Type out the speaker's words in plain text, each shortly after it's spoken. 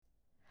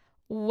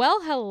Well,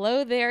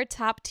 hello there,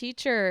 top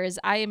teachers.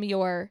 I am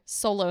your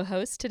solo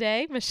host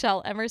today,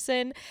 Michelle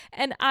Emerson,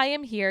 and I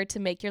am here to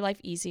make your life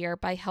easier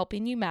by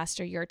helping you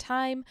master your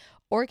time,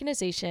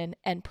 organization,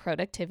 and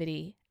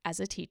productivity as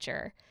a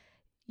teacher.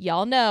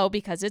 Y'all know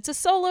because it's a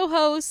solo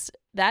host,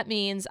 that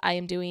means I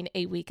am doing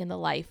a week in the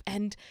life.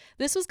 And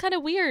this was kind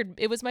of weird.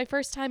 It was my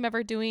first time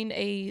ever doing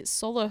a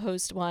solo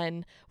host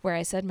one where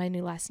I said my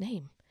new last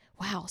name.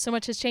 Wow, so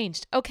much has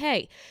changed.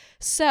 Okay,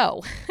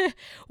 so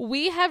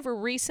we have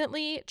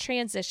recently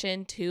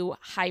transitioned to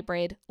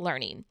hybrid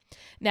learning.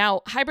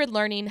 Now, hybrid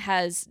learning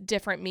has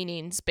different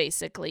meanings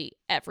basically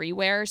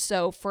everywhere.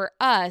 So for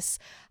us,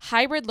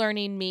 hybrid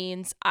learning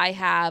means I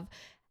have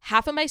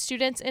half of my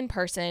students in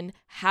person,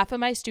 half of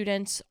my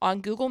students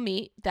on Google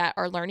Meet that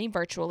are learning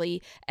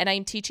virtually, and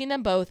I'm teaching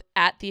them both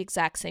at the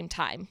exact same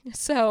time.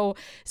 So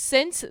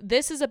since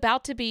this is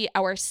about to be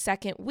our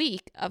second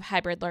week of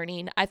hybrid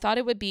learning, I thought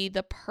it would be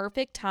the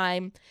perfect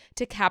time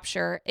to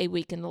capture a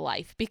week in the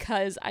life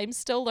because I'm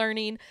still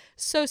learning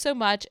so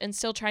much and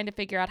still trying to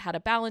figure out how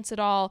to balance it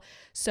all.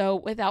 So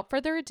without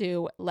further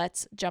ado,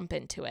 let's jump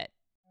into it.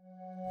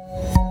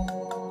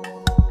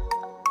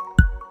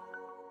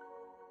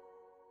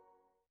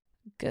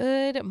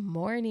 Good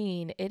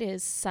morning. It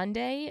is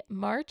Sunday,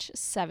 March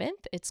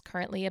 7th. It's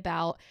currently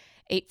about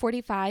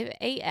 8:45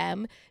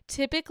 a.m.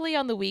 Typically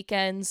on the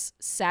weekends,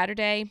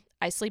 Saturday,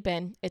 I sleep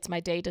in. It's my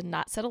day to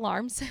not set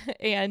alarms.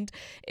 And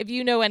if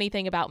you know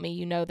anything about me,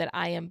 you know that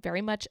I am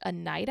very much a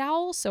night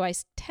owl. So I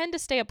tend to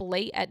stay up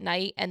late at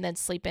night and then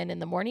sleep in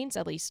the mornings,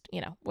 at least,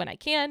 when I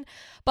can.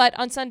 But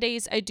on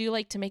Sundays, I do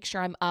like to make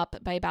sure I'm up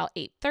by about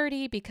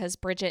 8:30 because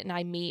Bridget and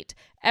I meet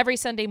every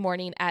Sunday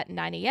morning at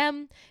 9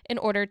 a.m. in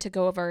order to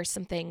go over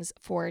some things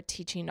for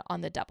teaching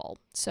on the double.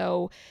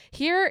 So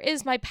here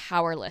is my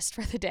power list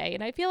for the day.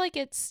 And I feel like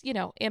it's,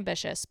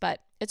 ambitious,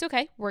 but it's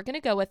okay. We're going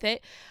to go with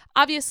it.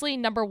 Obviously,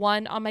 number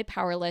one on my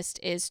power list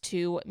is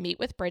to meet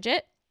with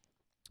Bridget.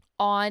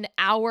 On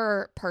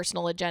our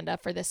personal agenda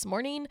for this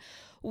morning,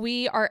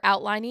 we are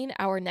outlining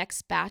our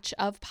next batch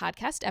of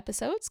podcast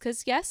episodes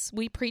because, yes,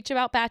 we preach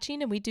about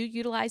batching and we do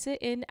utilize it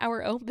in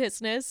our own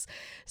business.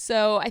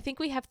 So I think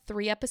we have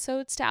 3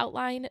 episodes to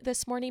outline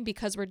this morning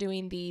because we're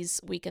doing these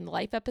Week in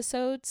Life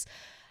episodes.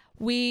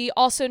 We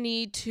also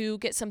need to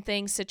get some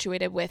things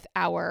situated with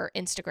our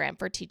Instagram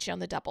for Teaching on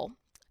the Double.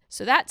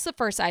 So that's the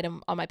first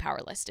item on my power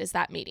list is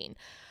that meeting.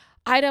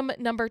 Item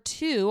number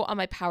 2 on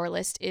my power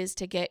list is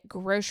to get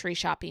grocery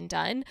shopping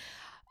done.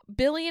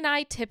 Billy and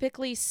I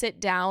typically sit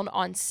down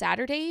on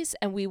Saturdays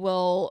and we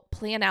will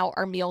plan out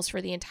our meals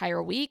for the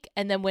entire week.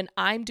 And then when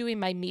I'm doing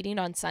my meeting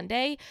on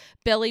Sunday,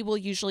 Billy will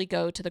usually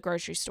go to the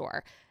grocery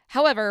store.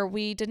 However,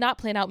 we did not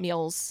plan out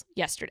meals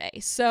yesterday.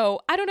 So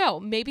I don't know,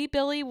 maybe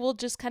Billy will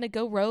just kind of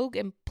go rogue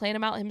and plan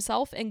them out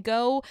himself and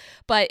go.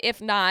 But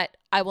if not,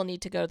 I will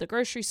need to go to the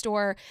grocery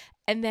store.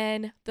 And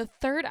then the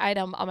third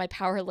item on my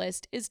power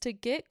list is to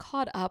get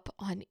caught up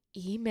on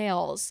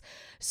emails.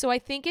 So I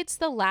think it's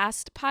the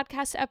last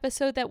podcast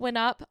episode that went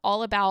up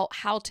all about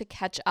how to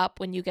catch up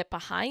when you get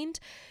behind.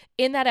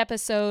 In that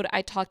episode,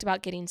 I talked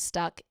about getting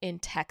stuck in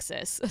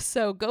Texas.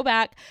 So go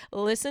back,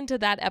 listen to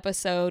that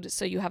episode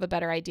so you have a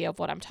better idea of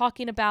what I'm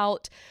talking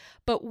about.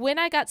 But when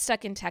I got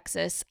stuck in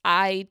Texas,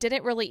 I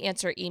didn't really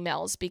answer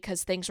emails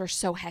because things were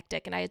so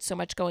hectic and I had so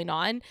much going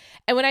on.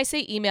 And when I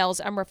say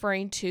emails, I'm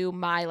referring to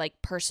my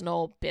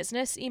personal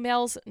business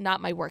emails,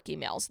 not my work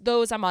emails.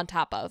 Those I'm on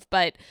top of,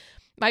 but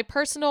my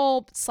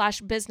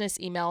personal/business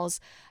emails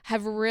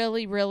have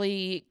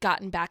really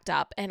gotten backed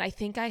up. And I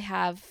think I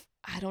have,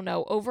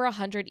 over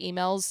 100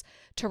 emails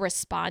to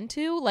respond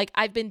to.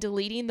 I've been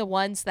deleting the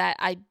ones that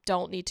I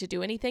don't need to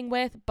do anything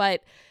with,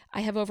 but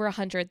I have over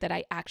 100 that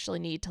I actually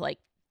need to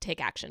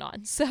take action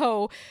on.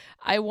 So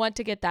I want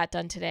to get that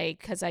done today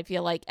because I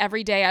feel like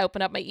every day I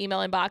open up my email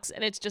inbox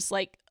and it's just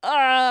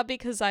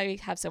because I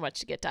have so much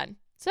to get done.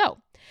 So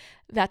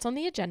that's on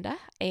the agenda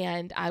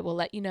and I will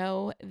let you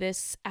know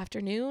this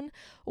afternoon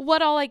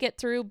what all I get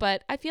through,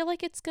 but I feel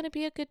like it's going to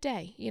be a good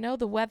day.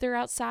 The weather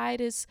outside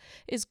is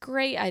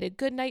great. I had a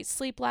good night's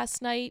sleep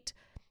last night,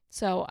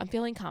 so I'm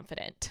feeling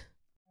confident.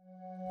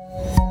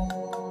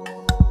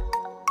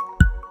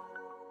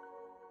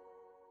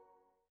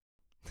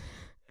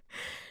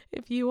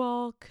 If you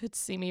all could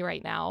see me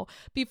right now,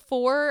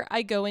 before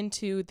I go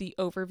into the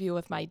overview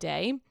of my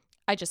day,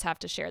 I just have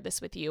to share this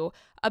with you.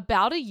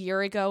 About a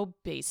year ago,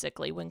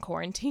 basically, when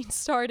quarantine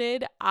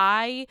started,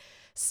 I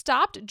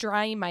stopped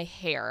drying my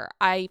hair.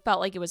 I felt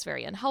like it was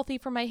very unhealthy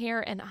for my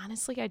hair, and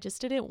honestly, I just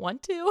didn't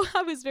want to.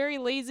 I was very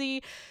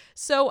lazy.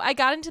 So I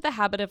got into the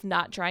habit of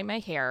not drying my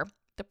hair.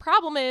 The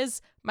problem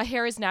is my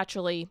hair is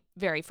naturally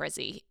very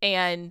frizzy,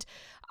 and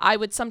I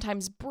would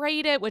sometimes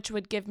braid it, which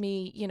would give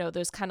me,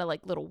 those kind of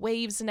little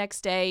waves the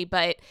next day.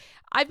 But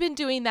I've been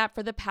doing that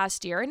for the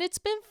past year and it's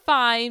been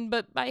fine,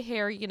 but my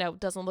hair,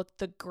 doesn't look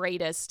the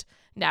greatest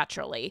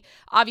naturally.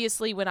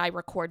 Obviously, when I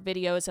record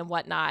videos and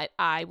whatnot,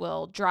 I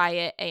will dry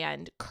it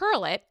and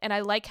curl it, and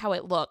I like how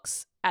it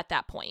looks at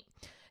that point.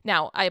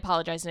 Now, I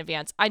apologize in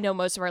advance. I know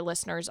most of our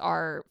listeners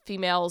are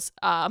females,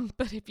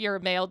 but if you're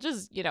a male,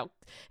 just,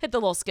 hit the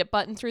little skip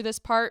button through this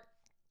part.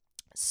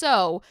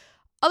 So,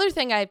 other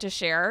thing I have to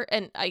share,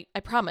 and I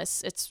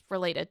promise it's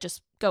related,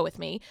 just go with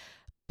me.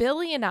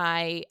 Billy and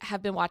I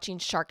have been watching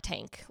Shark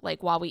Tank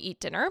like while we eat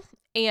dinner,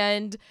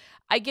 and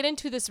I get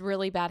into this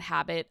really bad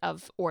habit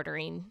of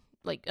ordering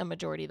like a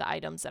majority of the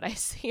items that I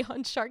see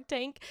on Shark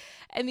Tank.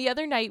 And the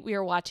other night we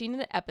were watching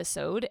an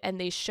episode and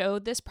they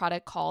showed this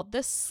product called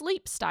the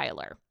Sleep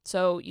Styler.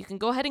 So you can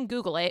go ahead and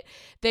Google it.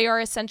 They are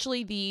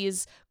essentially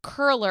these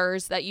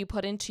curlers that you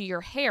put into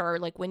your hair.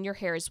 Like when your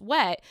hair is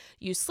wet,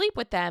 you sleep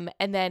with them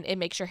and then it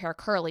makes your hair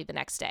curly the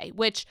next day,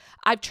 which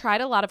I've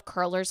tried a lot of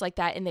curlers like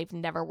that and they've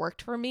never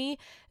worked for me.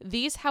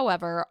 These,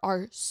 however,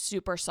 are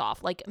super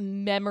soft, like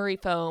memory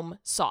foam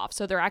soft.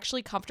 So they're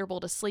actually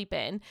comfortable to sleep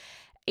in.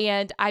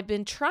 And I've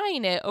been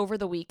trying it over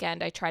the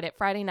weekend. I tried it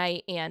Friday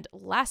night and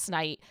last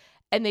night,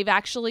 and they've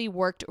actually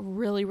worked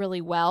really,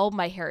 really well.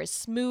 My hair is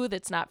smooth.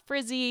 It's not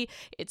frizzy.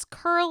 It's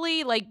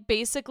curly. Like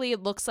basically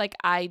it looks like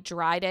I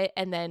dried it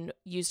and then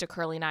used a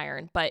curling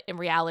iron. But in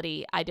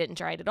reality, I didn't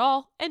dry it at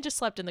all and just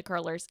slept in the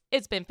curlers.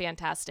 It's been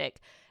fantastic.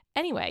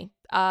 Anyway,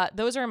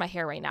 those are in my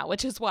hair right now,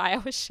 which is why I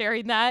was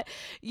sharing that.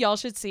 Y'all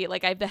should see it.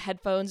 Like I have the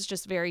headphones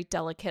just very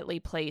delicately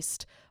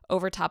placed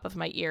over top of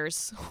my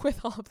ears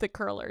with all of the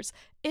curlers.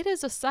 It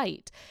is a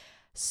sight.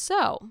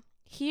 So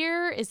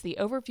here is the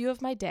overview of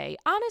my day.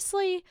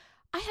 Honestly,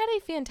 I had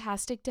a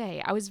fantastic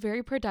day. I was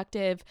very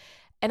productive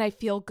and I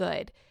feel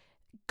good.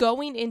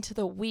 Going into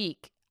the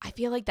week, I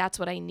feel like that's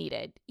what I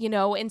needed. You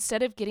know,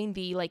 instead of getting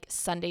the like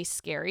Sunday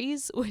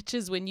scaries, which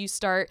is when you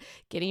start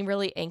getting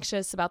really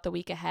anxious about the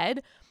week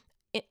ahead,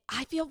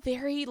 I feel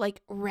very like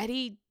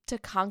ready to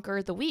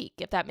conquer the week,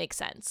 if that makes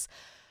sense.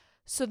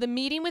 So the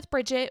meeting with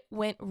Bridget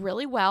went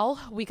really well.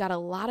 We got a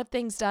lot of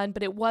things done,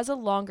 but it was a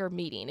longer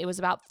meeting. It was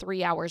about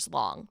 3 hours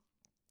long.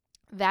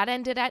 That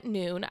ended at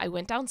noon. I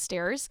went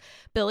downstairs.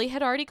 Billy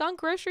had already gone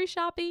grocery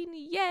shopping.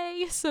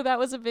 Yay. So that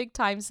was a big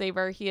time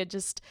saver. He had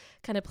just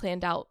kind of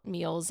planned out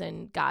meals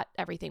and got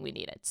everything we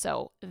needed.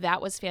 So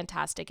that was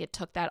fantastic. It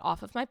took that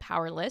off of my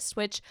power list,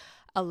 which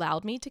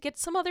allowed me to get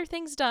some other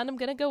things done. I'm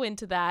going to go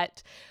into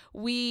that.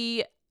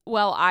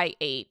 I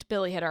ate.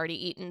 Billy had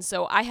already eaten.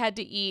 So I had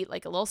to eat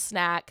like a little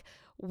snack.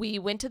 We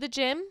went to the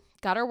gym,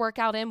 got our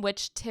workout in,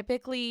 which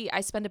typically I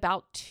spend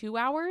about 2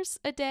 hours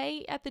a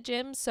day at the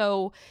gym.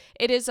 So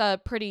it is a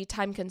pretty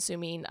time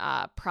consuming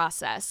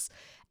process.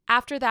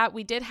 After that,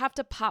 we did have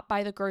to pop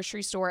by the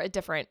grocery store, a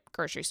different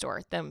grocery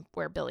store than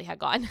where Billy had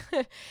gone,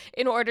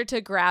 in order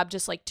to grab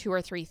just like 2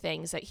 or 3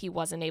 things that he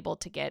wasn't able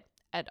to get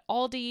at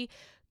Aldi.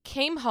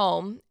 Came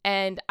home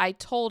and I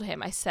told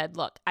him, I said,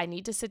 look, I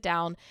need to sit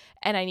down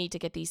and I need to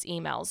get these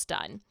emails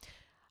done.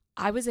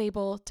 I was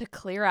able to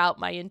clear out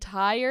my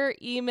entire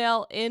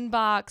email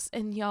inbox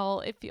and y'all,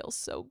 it feels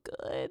so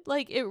good.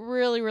 Like it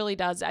really, really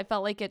does. I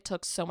felt like it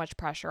took so much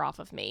pressure off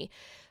of me.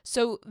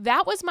 So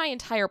that was my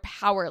entire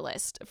power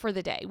list for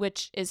the day,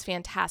 which is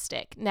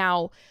fantastic.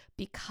 Now,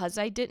 because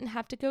I didn't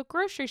have to go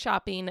grocery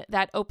shopping,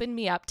 that opened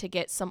me up to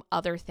get some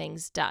other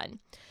things done.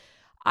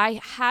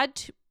 I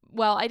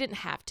didn't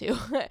have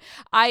to.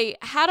 I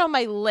had on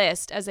my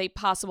list as a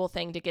possible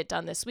thing to get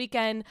done this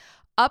weekend,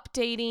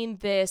 updating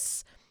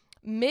this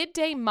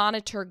midday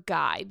monitor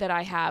guide that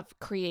I have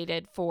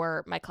created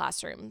for my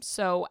classroom.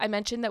 So I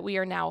mentioned that we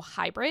are now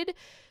hybrid.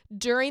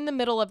 During the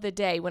middle of the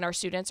day when our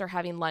students are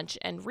having lunch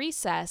and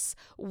recess,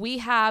 we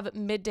have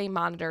midday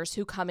monitors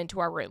who come into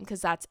our room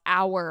because that's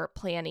our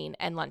planning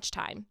and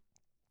lunchtime.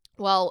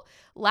 Well,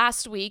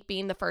 last week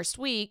being the first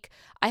week,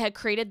 I had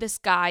created this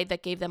guide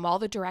that gave them all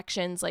the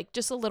directions, like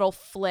just a little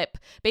flip.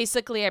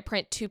 Basically, I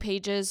print 2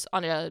 pages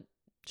on a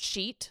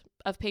sheet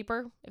of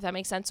paper, if that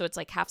makes sense. So it's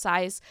like half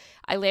size.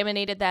 I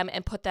laminated them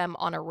and put them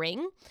on a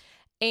ring.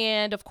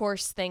 And of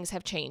course, things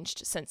have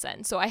changed since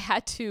then. So I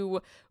had to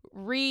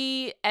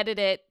re-edit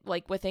it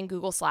like within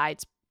Google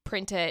Slides,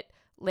 print it,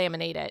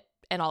 laminate it,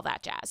 and all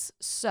that jazz.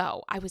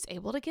 So I was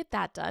able to get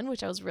that done,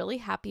 which I was really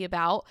happy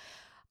about.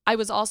 I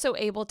was also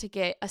able to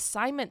get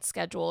assignments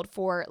scheduled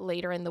for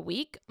later in the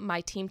week.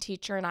 My team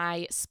teacher and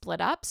I split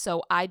up,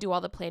 so I do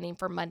all the planning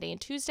for Monday and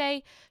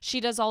Tuesday.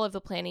 She does all of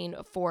the planning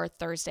for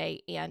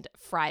Thursday and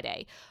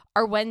Friday.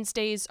 Our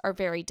Wednesdays are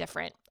very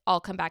different. I'll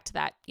come back to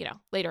that,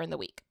 later in the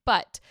week.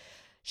 But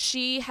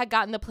she had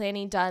gotten the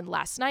planning done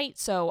last night,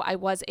 so I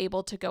was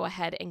able to go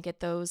ahead and get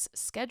those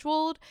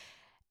scheduled.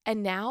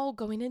 And now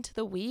going into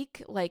the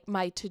week, like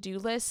my to-do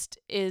list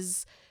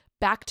is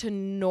back to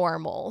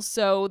normal.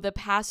 So the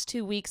past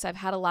 2 weeks, I've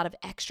had a lot of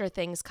extra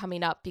things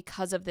coming up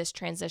because of this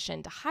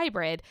transition to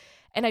hybrid.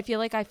 And I feel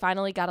like I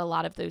finally got a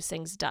lot of those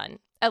things done,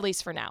 at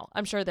least for now.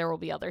 I'm sure there will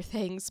be other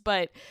things,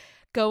 but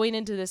going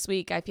into this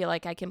week, I feel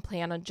like I can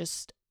plan on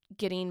just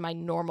getting my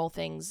normal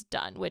things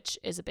done, which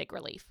is a big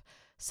relief.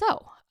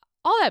 So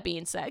all that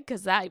being said,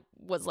 because that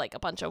was like a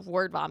bunch of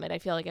word vomit, I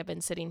feel like I've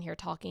been sitting here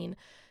talking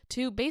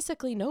to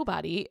basically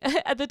nobody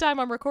at the time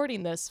I'm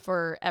recording this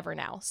forever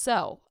now.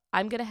 So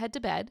I'm going to head to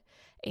bed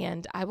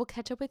and I will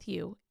catch up with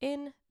you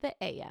in the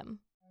AM.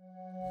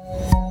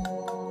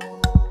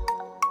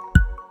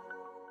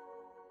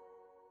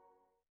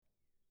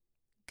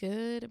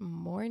 Good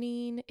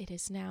morning. It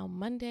is now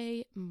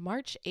Monday,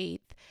 March 8th,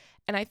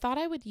 and I thought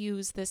I would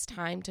use this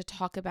time to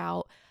talk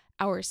about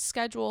our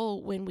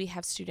schedule when we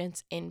have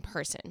students in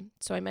person.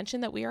 So I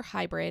mentioned that we are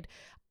hybrid.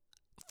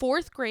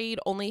 Fourth grade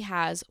only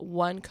has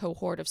one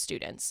cohort of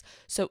students.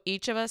 So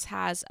each of us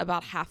has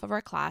about half of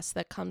our class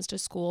that comes to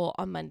school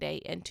on Monday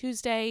and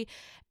Tuesday,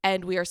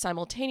 and we are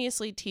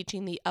simultaneously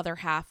teaching the other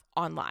half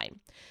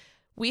online.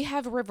 We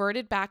have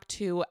reverted back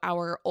to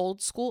our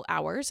old school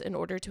hours in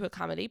order to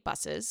accommodate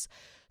buses.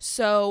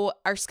 So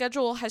our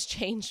schedule has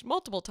changed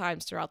multiple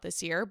times throughout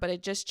this year, but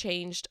it just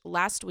changed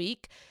last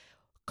week.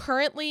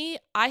 Currently,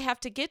 I have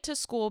to get to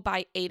school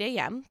by 8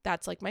 a.m.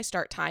 That's like my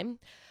start time.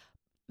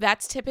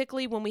 That's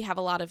typically when we have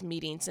a lot of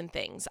meetings and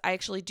things. I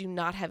actually do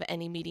not have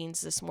any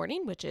meetings this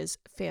morning, which is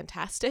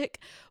fantastic.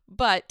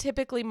 But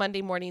typically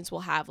Monday mornings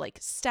we'll have like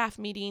staff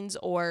meetings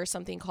or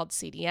something called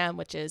CDM,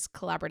 which is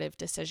collaborative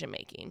decision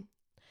making.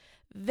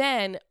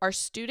 Then our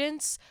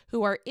students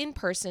who are in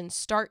person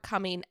start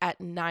coming at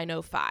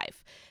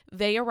 9:05.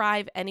 They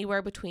arrive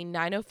anywhere between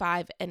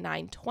 9:05 and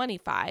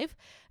 9:25.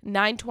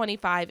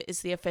 9:25 is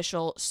the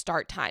official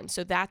start time.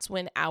 So that's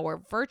when our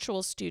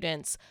virtual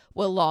students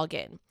will log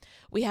in.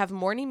 We have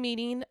morning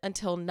meeting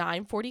until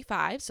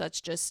 9:45. So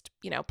that's just,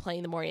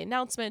 playing the morning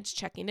announcements,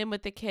 checking in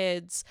with the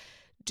kids,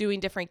 doing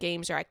different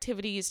games or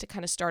activities to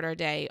kind of start our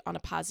day on a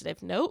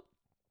positive note.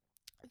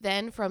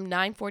 Then from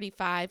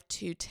 9:45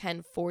 to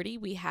 10:40,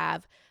 we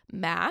have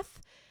math.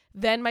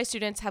 Then my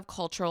students have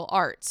cultural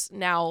arts.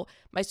 Now,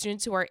 my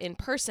students who are in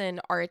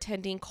person are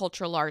attending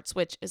cultural arts,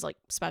 which is like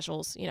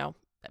specials,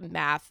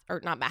 math,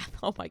 or not math.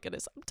 Oh my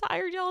goodness, I'm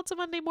tired, y'all. It's a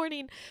Monday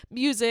morning.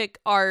 Music,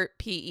 art,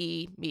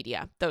 PE,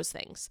 media, those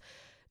things.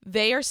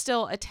 They are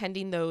still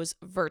attending those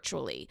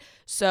virtually.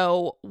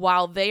 So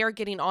while they are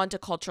getting on to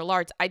cultural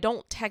arts, I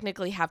don't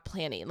technically have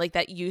planning. Like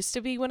that used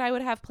to be when I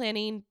would have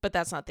planning, but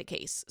that's not the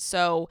case.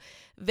 So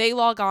they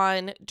log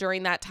on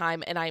during that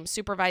time and I'm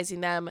supervising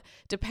them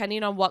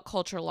depending on what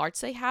cultural arts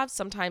they have.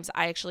 Sometimes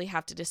I actually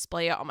have to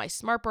display it on my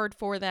smartboard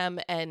for them,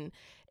 and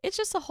it's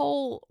just a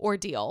whole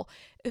ordeal.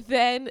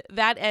 Then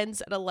that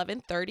ends at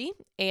 11:30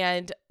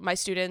 and my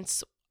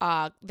students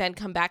then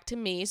come back to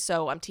me.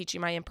 So I'm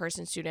teaching my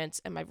in-person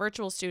students, and my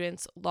virtual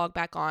students log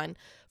back on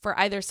for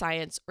either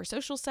science or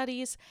social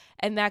studies,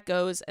 and that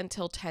goes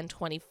until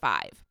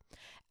 10:25.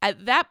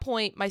 At that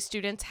point, my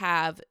students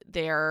have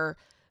their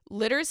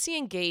literacy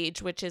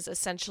engage, which is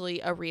essentially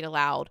a read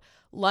aloud,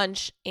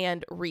 lunch,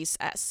 and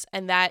recess.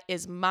 And that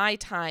is my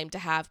time to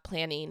have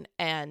planning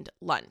and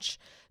lunch.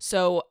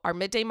 So our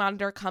midday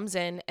monitor comes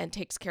in and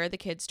takes care of the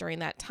kids during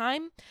that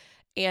time.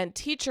 And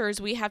teachers,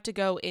 we have to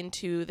go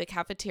into the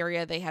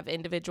cafeteria. They have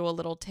individual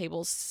little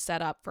tables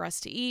set up for us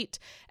to eat.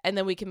 And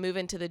then we can move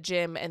into the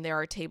gym and there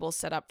are tables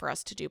set up for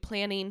us to do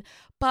planning.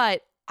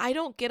 But I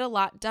don't get a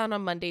lot done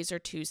on Mondays or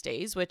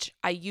Tuesdays, which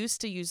I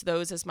used to use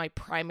those as my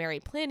primary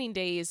planning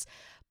days.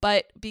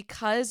 But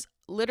because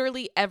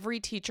literally every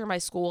teacher in my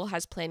school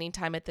has planning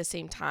time at the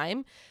same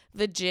time,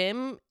 the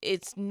gym,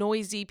 it's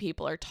noisy,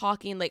 people are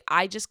talking, like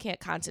I just can't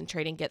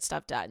concentrate and get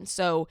stuff done.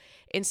 So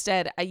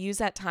instead, I use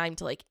that time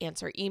to like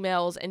answer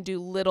emails and do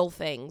little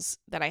things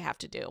that I have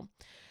to do.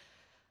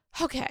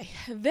 Okay,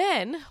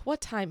 then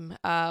what time?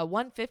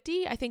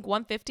 1:50? I think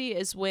 1:50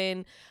 is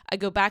when I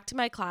go back to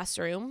my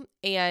classroom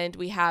and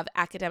we have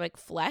academic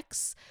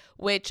flex,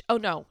 which,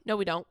 no,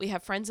 we don't. We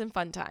have friends and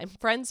fun time.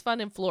 Friends, fun,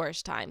 and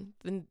flourish time.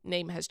 The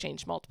name has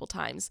changed multiple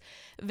times.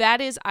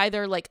 That is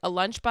either like a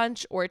lunch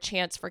bunch or a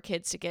chance for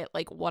kids to get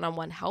like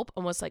one-on-one help,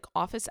 almost like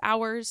office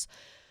hours.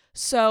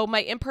 So my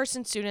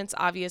in-person students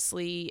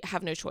obviously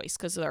have no choice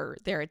because they're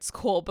there at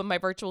school, but my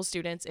virtual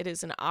students, it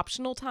is an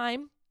optional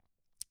time.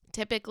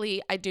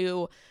 Typically, I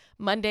do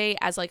Monday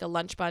as like a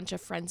lunch bunch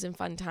of friends and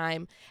fun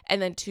time, and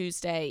then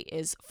Tuesday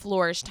is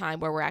flourish time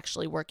where we're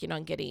actually working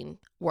on getting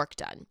work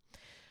done.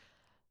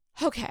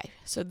 Okay,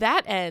 so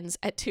that ends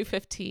at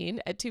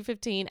 2:15. At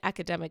 2:15,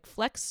 academic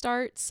flex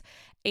starts,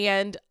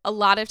 and a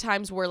lot of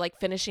times we're like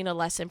finishing a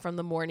lesson from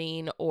the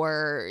morning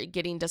or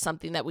getting to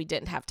something that we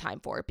didn't have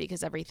time for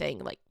because everything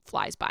like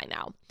flies by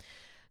now.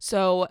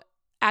 So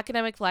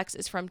academic flex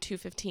is from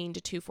 2:15 to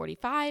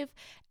 2:45,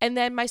 and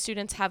then my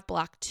students have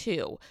block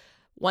 2.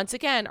 Once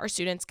again, our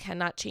students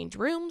cannot change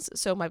rooms,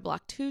 so my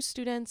block 2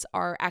 students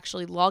are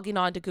actually logging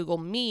on to Google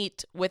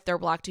Meet with their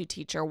block 2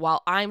 teacher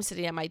while I'm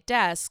sitting at my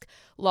desk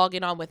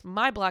logging on with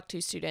my block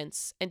 2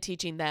 students and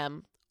teaching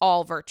them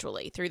all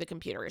virtually through the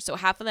computer. So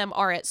half of them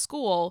are at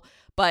school,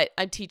 but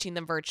I'm teaching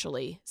them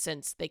virtually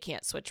since they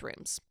can't switch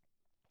rooms.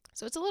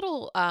 So it's a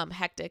little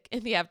hectic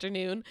in the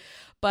afternoon,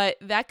 but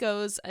that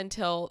goes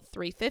until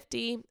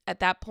 3:50. At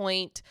that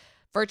point,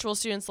 virtual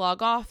students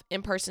log off,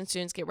 in-person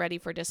students get ready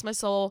for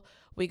dismissal.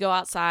 We go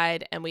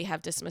outside and we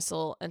have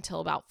dismissal until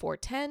about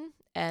 4:10,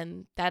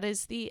 and that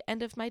is the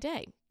end of my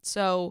day.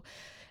 So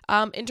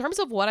in terms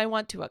of what I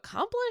want to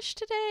accomplish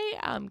today,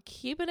 I'm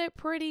keeping it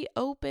pretty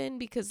open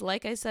because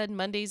like I said,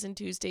 Mondays and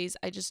Tuesdays,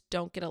 I just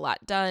don't get a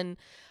lot done.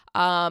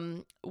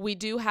 We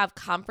do have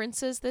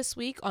conferences this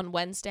week on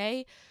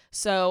Wednesday,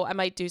 so I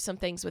might do some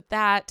things with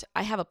that.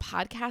 I have a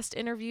podcast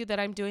interview that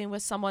I'm doing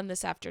with someone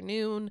this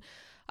afternoon.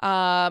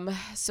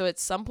 So at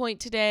some point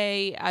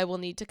today, I will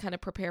need to kind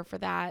of prepare for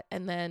that.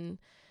 And then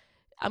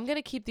I'm going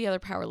to keep the other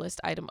power list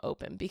item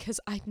open because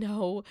I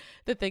know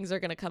that things are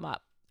going to come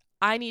up.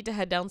 I need to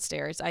head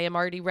downstairs. I am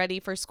already ready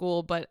for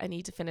school, but I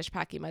need to finish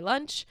packing my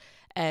lunch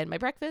and my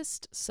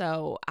breakfast.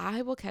 So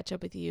I will catch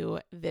up with you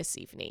this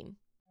evening.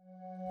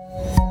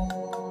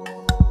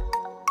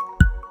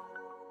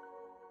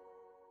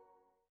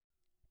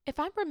 If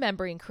I'm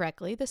remembering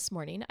correctly, this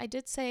morning I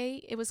did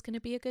say it was going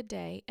to be a good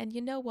day. And you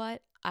know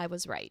what? I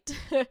was right.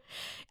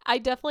 I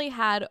definitely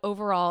had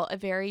overall a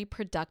very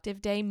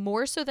productive day,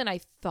 more so than I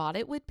thought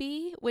it would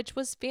be, which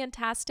was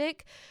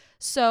fantastic.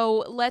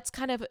 So let's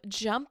kind of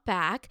jump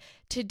back.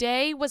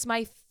 Today was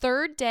my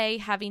third day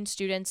having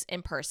students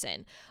in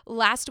person.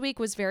 Last week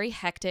was very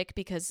hectic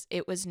because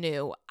it was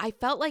new. I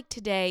felt like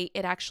today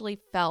it actually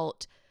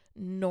felt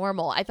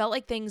normal. I felt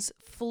like things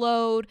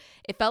flowed.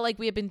 It felt like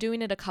we had been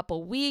doing it a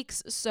couple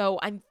weeks. So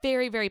I'm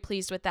very, very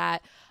pleased with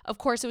that. Of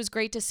course, it was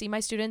great to see my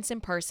students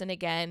in person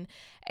again.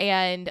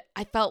 And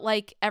I felt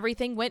like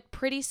everything went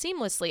pretty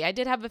seamlessly. I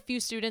did have a few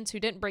students who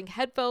didn't bring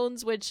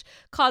headphones, which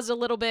caused a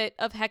little bit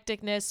of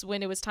hecticness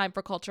when it was time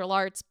for cultural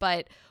arts,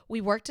 but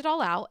we worked it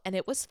all out and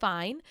it was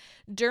fine.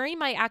 During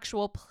my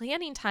actual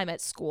planning time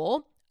at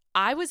school,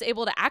 I was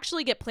able to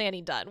actually get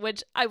planning done,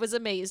 which I was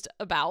amazed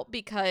about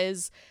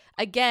because,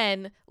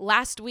 again,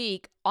 last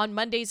week on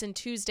Mondays and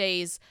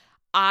Tuesdays,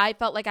 I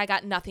felt like I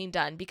got nothing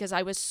done because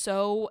I was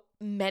so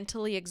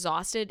mentally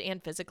exhausted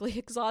and physically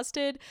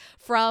exhausted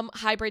from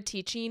hybrid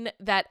teaching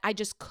that I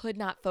just could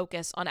not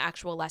focus on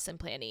actual lesson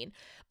planning.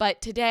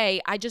 But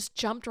today, I just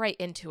jumped right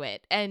into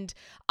it. And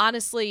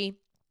honestly,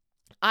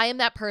 I am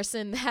that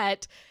person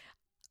that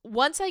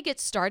once I get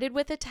started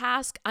with a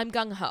task, I'm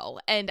gung-ho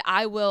and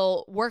I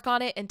will work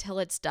on it until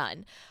it's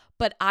done.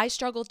 But I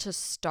struggle to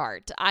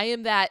start. I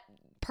am that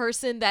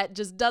person that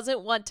just doesn't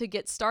want to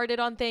get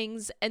started on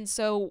things. And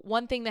so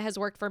one thing that has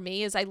worked for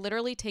me is I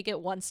literally take it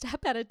one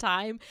step at a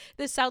time.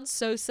 This sounds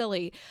so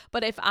silly,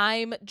 but if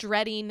I'm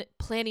dreading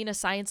planning a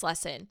science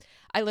lesson,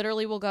 I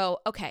literally will go,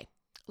 okay,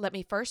 let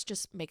me first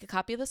just make a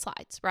copy of the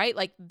slides, right?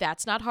 Like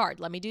that's not hard.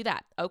 Let me do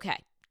that.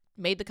 Okay.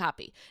 Made the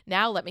copy.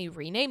 Now let me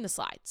rename the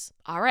slides.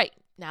 All right.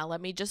 Now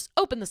let me just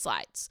open the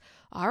slides.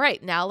 All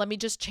right. Now let me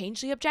just change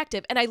the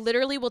objective. And I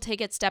literally will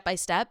take it step by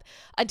step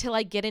until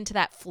I get into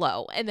that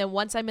flow. And then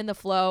once I'm in the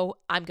flow,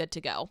 I'm good to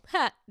go.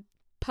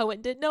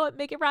 Poet didn't know it,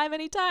 make it rhyme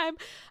anytime.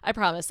 I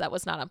promise that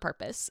was not on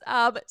purpose.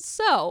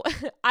 So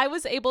I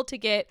was able to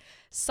get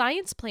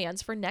science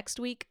plans for next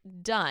week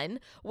done,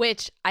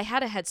 which I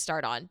had a head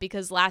start on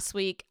because last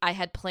week I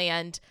had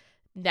planned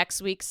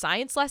next week's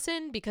science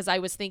lesson because I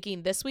was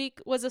thinking this week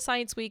was a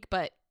science week,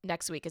 but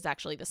next week is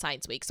actually the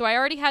science week. So I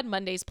already had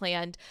Mondays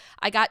planned.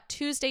 I got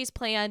Tuesdays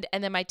planned,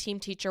 and then my team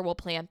teacher will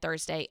plan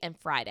Thursday and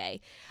Friday.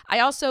 I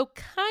also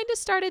kind of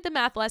started the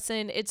math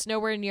lesson. It's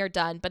nowhere near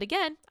done, but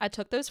again, I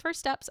took those first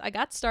steps. I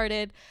got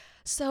started.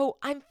 So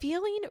I'm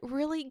feeling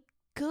really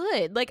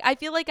good. Like I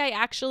feel like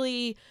I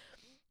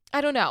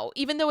don't know,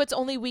 even though it's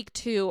only week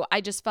 2, I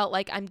just felt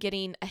like I'm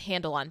getting a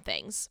handle on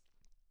things.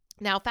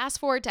 Now, fast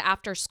forward to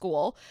after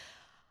school.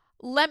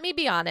 Let me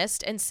be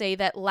honest and say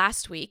that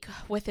last week,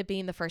 with it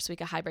being the first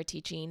week of hybrid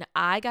teaching,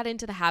 I got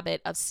into the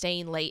habit of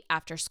staying late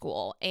after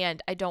school.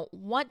 And I don't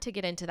want to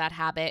get into that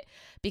habit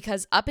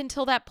because up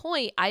until that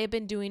point, I have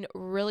been doing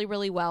really,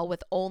 really well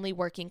with only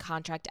working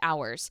contract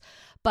hours.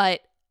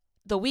 But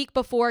the week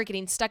before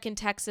getting stuck in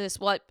Texas,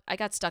 I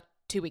got stuck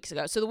 2 weeks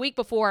ago. So the week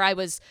before I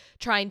was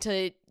trying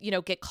to,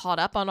 get caught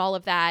up on all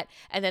of that.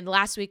 And then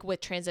last week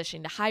with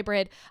transitioning to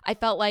hybrid, I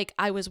felt like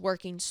I was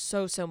working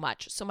so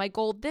much. So my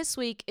goal this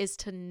week is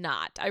to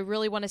not. I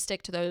really want to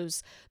stick to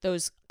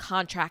those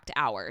contract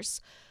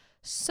hours.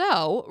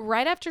 So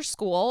right after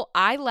school,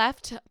 I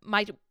left.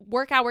 My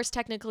work hours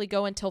technically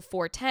go until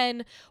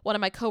 4:10. One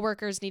of my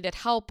coworkers needed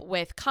help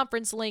with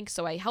conference links,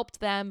 so I helped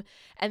them.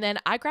 And then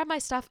I grabbed my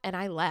stuff and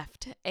I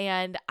left.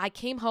 And I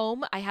came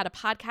home. I had a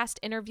podcast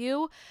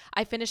interview.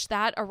 I finished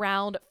that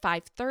around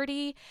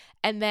 5:30.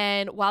 And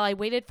then while I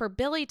waited for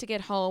Billy to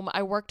get home,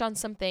 I worked on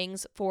some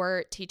things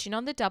for Teaching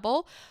on the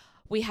Double.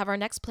 We have our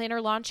next planner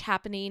launch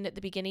happening at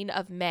the beginning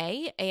of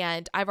May,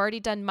 and I've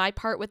already done my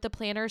part with the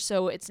planner,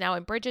 so it's now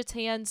in Bridget's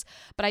hands,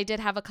 but I did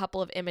have a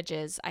couple of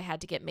images I had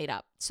to get made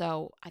up.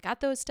 So I got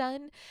those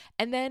done,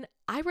 and then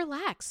I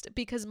relaxed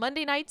because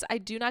Monday nights I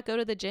do not go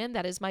to the gym.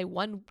 That is my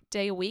one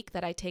day a week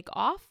that I take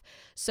off.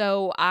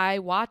 So I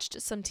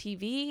watched some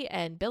TV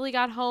and Billy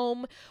got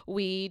home.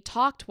 We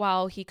talked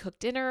while he cooked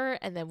dinner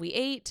and then we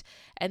ate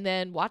and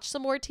then watched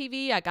some more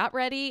TV. I got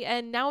ready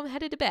and now I'm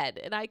headed to bed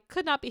and I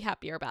could not be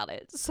happier about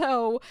it.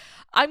 So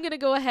I'm going to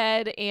go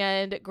ahead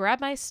and grab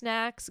my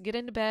snacks, get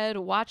into bed,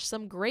 watch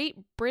some great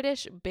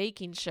British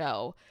baking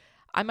show.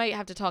 I might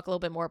have to talk a little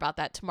bit more about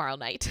that tomorrow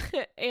night,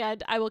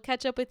 and I will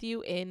catch up with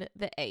you in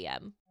the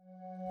AM.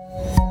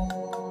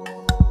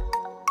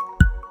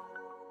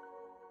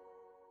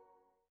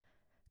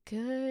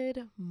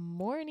 Good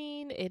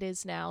morning. It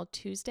is now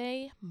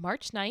Tuesday,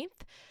 March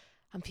 9th.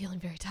 I'm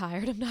feeling very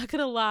tired. I'm not going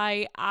to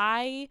lie.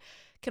 I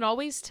Can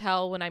always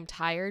tell when I'm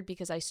tired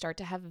because I start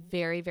to have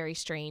very, very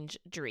strange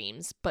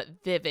dreams,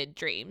 but vivid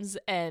dreams.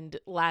 And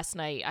last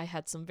night I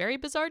had some very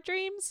bizarre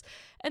dreams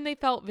and they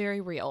felt very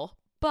real.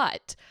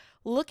 But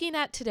looking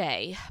at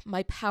today,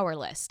 my power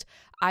list,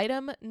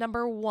 item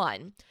number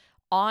 1.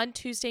 On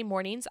Tuesday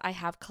mornings, I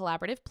have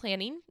collaborative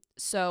planning.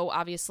 So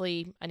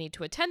obviously I need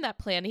to attend that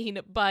planning,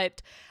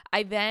 but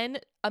I then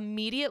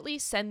immediately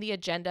send the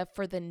agenda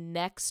for the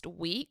next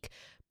week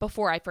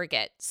before I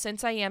forget.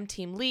 Since I am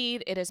team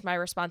lead, it is my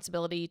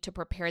responsibility to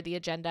prepare the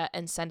agenda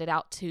and send it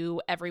out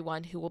to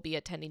everyone who will be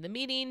attending the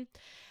meeting.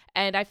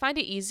 And I find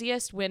it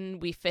easiest when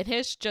we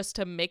finish just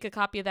to make a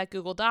copy of that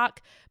Google Doc,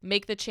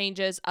 make the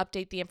changes,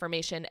 update the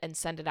information, and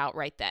send it out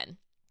right then.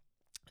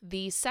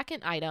 The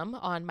second item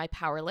on my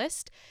power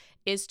list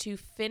is to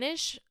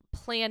finish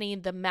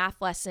planning the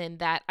math lesson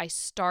that I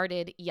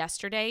started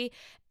yesterday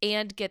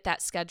and get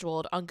that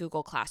scheduled on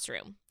Google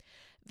Classroom.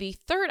 The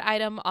third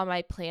item on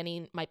my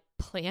planning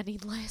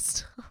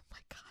list, oh my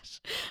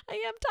gosh, I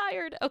am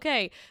tired.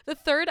 Okay, the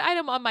third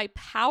item on my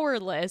power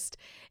list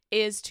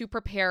is to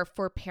prepare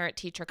for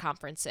parent-teacher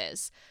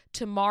conferences.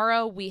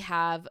 Tomorrow we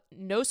have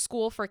no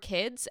school for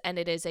kids and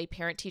it is a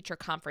parent-teacher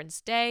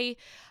conference day.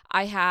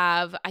 I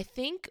have, I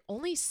think,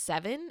 only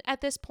 7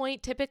 at this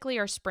point. Typically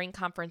our spring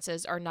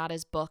conferences are not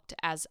as booked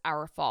as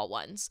our fall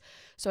ones.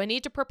 So I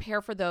need to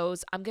prepare for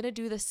those. I'm going to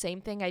do the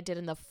same thing I did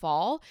in the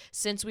fall.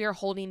 Since we are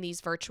holding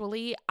these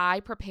virtually, I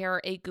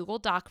prepare a Google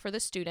Doc for the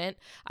student.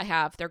 I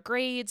have their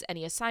grades,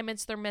 any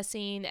assignments they're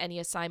missing, any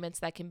assignments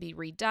that can be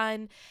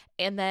redone.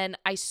 And then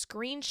I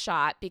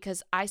screenshot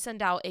because I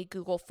send out a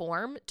Google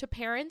form to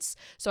parents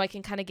so I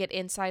can kind of get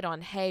insight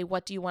on, hey,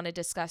 what do you want to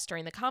discuss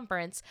during the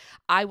conference?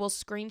 I will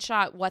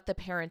screenshot what the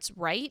parents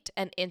write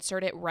and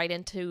insert it right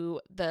into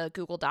the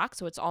Google Doc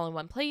so it's all in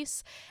one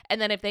place.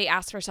 And then if they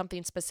ask for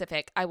something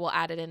specific, I will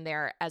add it in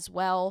there as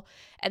well.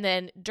 And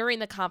then during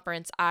the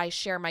conference, I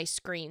share my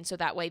screen so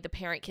that way the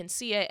parent can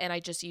see it and I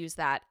just use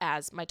that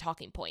as my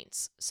talking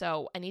points.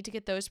 So I need to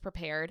get those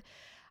prepared.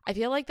 I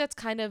feel like that's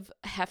kind of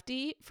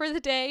hefty for the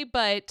day,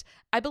 but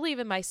I believe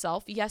in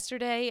myself.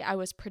 Yesterday, I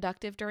was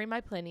productive during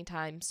my planning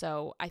time,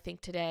 so I think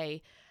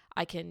today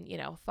I can,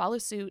 follow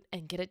suit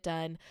and get it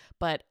done,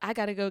 but I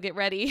got to go get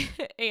ready,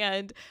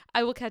 and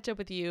I will catch up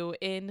with you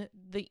in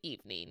the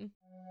evening.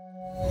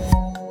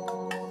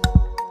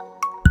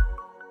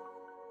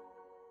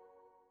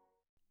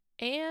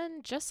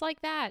 And just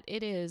like that,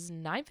 it is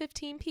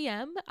 9:15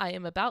 p.m. I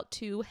am about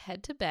to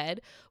head to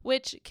bed,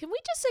 which can we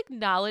just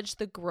acknowledge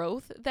the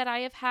growth that I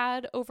have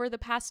had over the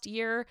past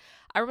year?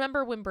 I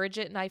remember when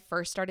Bridget and I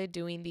first started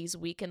doing these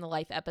Week in the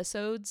Life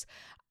episodes,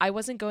 I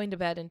wasn't going to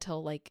bed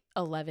until like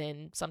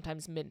 11,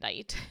 sometimes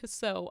midnight.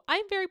 So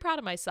I'm very proud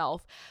of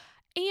myself.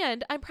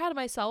 And I'm proud of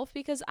myself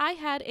because I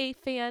had a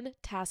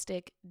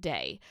fantastic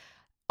day.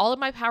 All of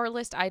my power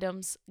list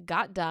items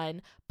got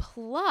done.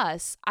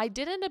 Plus, I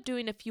did end up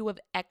doing a few of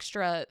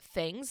extra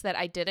things that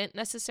I didn't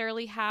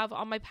necessarily have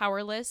on my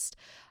power list.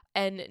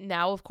 And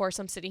now, of course,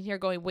 I'm sitting here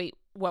going, wait,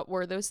 what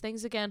were those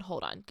things again?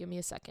 Hold on. Give me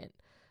a second.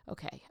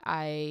 Okay.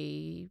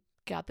 I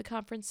got the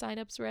conference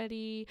signups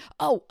ready.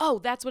 Oh,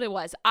 that's what it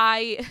was.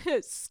 I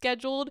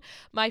scheduled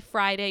my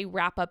Friday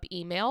wrap-up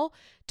email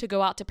to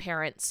go out to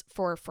parents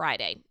for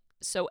Friday.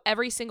 So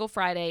every single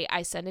Friday,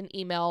 I send an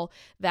email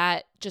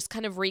that just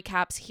kind of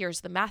recaps, here's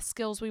the math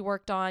skills we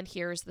worked on,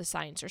 here's the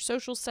science or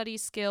social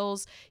studies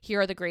skills, here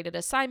are the graded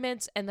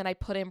assignments, and then I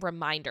put in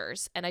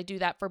reminders. And I do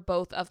that for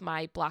both of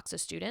my blocks of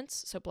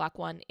students, so Block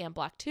 1 and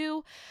Block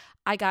 2.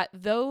 I got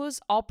those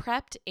all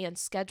prepped and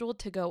scheduled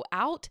to go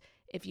out.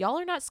 If y'all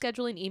are not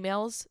scheduling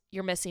emails,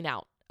 you're missing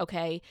out,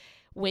 okay?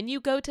 When you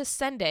go to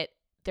send it,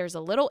 there's a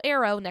little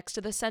arrow next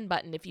to the send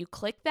button. If you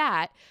click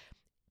that,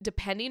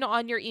 depending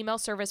on your email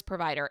service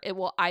provider, it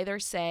will either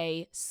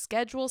say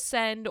schedule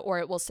send or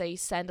it will say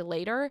send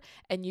later,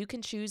 and you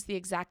can choose the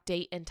exact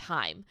date and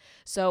time.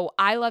 So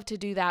I love to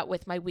do that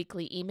with my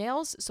weekly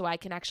emails so I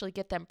can actually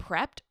get them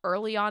prepped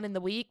early on in the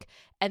week,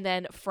 and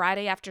then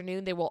Friday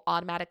afternoon they will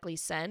automatically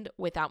send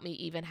without me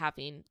even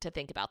having to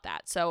think about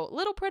that. So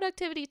little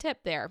productivity tip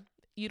there.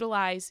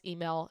 Utilize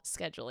email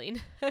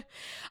scheduling.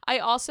 I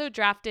also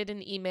drafted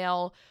an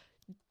email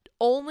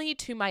only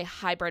to my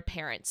hybrid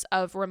parents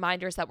of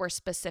reminders that were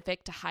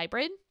specific to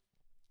hybrid.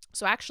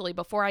 So actually,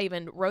 before I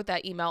even wrote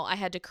that email, I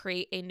had to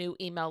create a new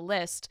email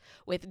list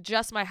with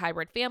just my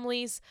hybrid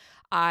families.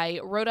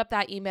 I wrote up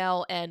that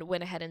email and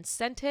went ahead and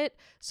sent it.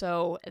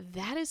 So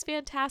that is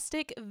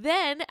fantastic.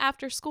 Then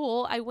after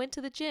school, I went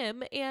to the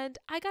gym and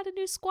I got a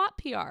new squat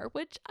PR,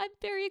 which I'm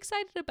very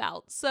excited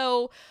about.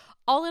 So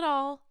all in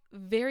all,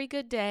 very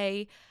good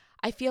day.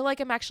 I feel like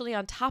I'm actually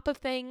on top of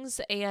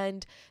things,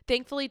 and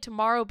thankfully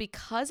tomorrow,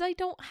 because I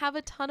don't have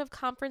a ton of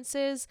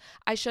conferences,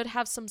 I should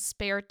have some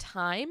spare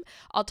time.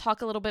 I'll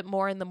talk a little bit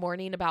more in the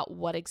morning about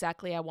what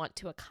exactly I want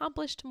to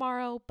accomplish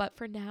tomorrow, but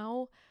for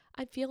now,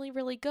 I'm feeling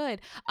really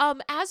good.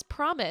 As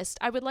promised,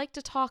 I would like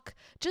to talk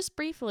just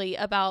briefly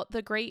about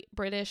the Great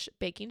British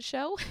Baking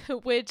Show,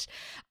 which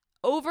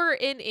over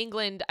in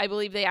England, I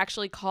believe they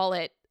actually call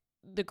it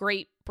the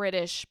Great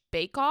British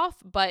Bake Off,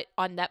 but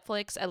on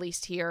Netflix, at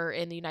least here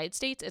in the United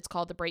States, it's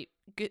called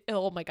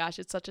oh my gosh,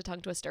 it's such a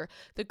tongue twister,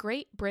 The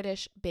Great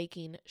British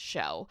Baking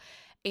Show.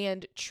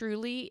 And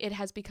truly, it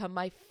has become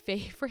my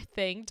favorite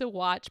thing to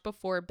watch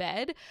before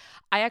bed.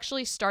 I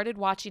actually started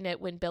watching it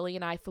when Billy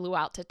and I flew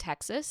out to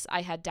Texas.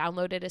 I had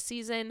downloaded a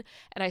season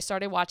and I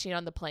started watching it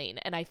on the plane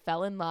and I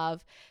fell in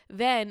love.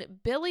 Then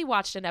Billy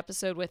watched an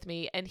episode with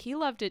me and he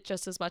loved it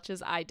just as much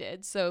as I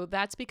did. So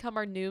that's become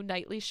our new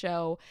nightly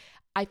show.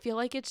 I feel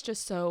like it's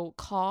just so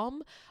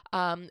calm.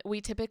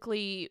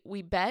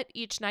 We bet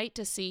each night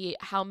to see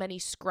how many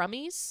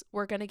scrummies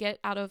we're going to get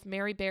out of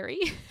Mary Berry.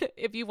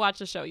 If you watch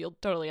the show, you'll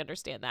totally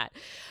understand that.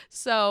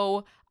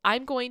 So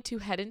I'm going to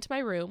head into my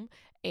room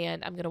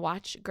and I'm going to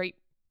watch Great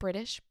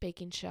British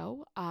Baking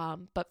Show.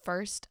 But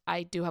first,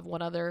 I do have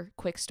one other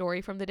quick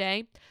story from the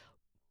day,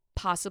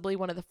 possibly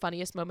one of the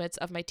funniest moments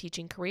of my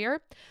teaching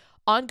career.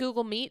 On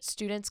Google Meet,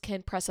 students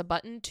can press a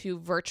button to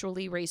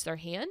virtually raise their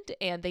hand,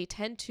 and they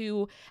tend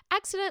to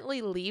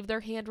accidentally leave their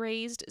hand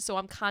raised. So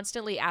I'm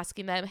constantly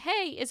asking them,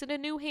 hey, is it a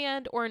new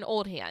hand or an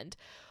old hand?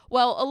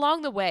 Well,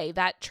 along the way,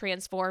 that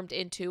transformed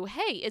into,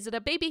 hey, is it a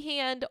baby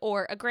hand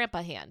or a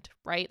grandpa hand,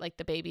 right? Like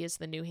the baby is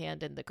the new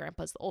hand and the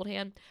grandpa's the old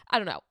hand. I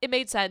don't know. It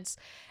made sense.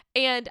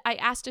 And I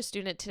asked a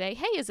student today,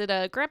 hey, is it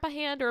a grandpa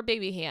hand or a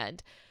baby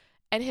hand?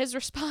 And his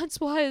response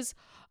was,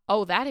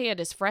 oh, that hand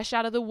is fresh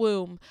out of the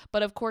womb.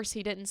 But of course,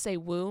 he didn't say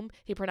womb.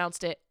 He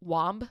pronounced it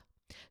womb.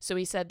 So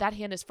he said, that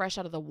hand is fresh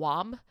out of the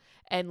womb.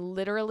 And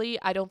literally,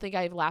 I don't think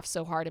I've laughed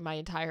so hard in my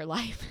entire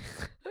life.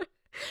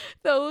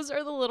 Those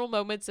are the little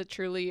moments that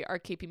truly are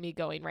keeping me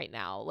going right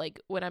now. Like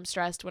when I'm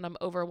stressed, when I'm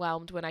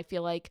overwhelmed, when I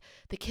feel like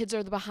the kids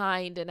are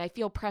behind and I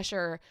feel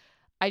pressure,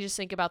 I just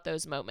think about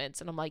those moments.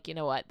 And I'm like, you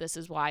know what? This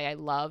is why I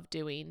love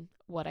doing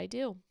what I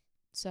do.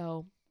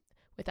 So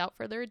without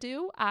further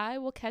ado, I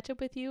will catch up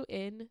with you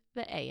in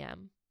the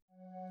AM.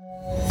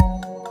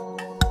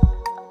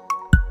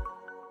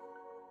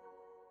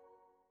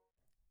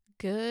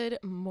 Good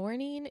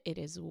morning. It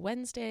is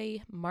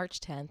Wednesday,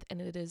 March 10th,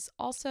 and it is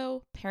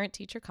also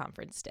Parent-Teacher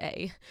Conference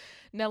Day.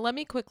 Now, let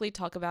me quickly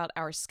talk about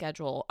our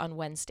schedule on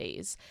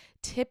Wednesdays.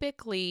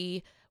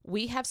 Typically,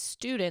 we have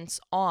students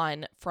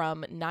on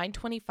from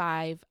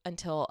 9:25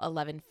 until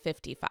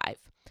 11:55.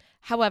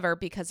 However,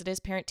 because it is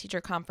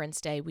Parent-Teacher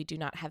Conference Day, we do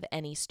not have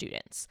any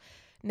students.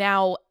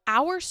 Now,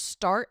 our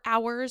start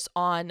hours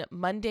on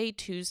Monday,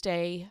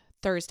 Tuesday,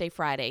 Thursday,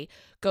 Friday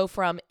go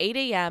from 8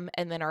 a.m.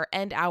 and then our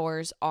end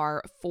hours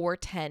are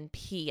 4:10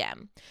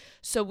 p.m.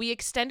 So we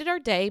extended our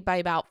day by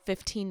about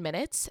 15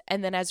 minutes.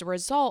 And then as a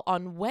result,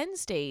 on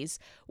Wednesdays,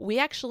 we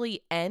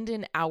actually end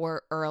an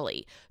hour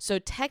early. So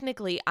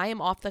technically, I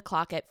am off the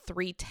clock at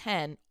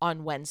 3:10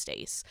 on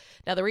Wednesdays.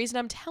 Now, the reason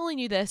I'm telling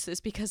you this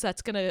is because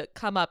that's going to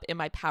come up in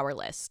my power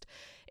list.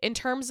 In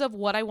terms of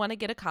what I want to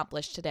get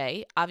accomplished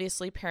today,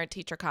 obviously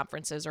parent-teacher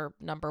conferences are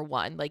number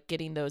one, like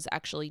getting those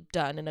actually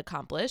done and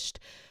accomplished.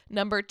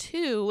 Number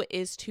two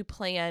is to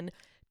plan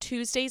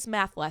Tuesday's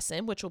math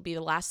lesson, which will be the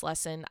last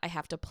lesson I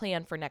have to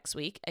plan for next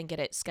week and get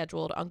it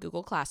scheduled on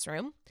Google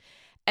Classroom.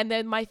 And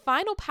then my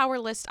final power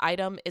list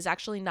item is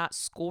actually not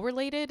school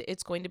related.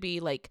 It's going to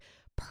be like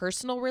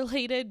personal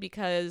related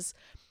because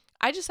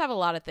I just have a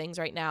lot of things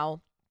right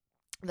now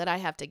that I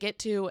have to get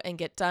to and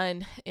get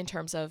done in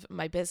terms of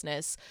my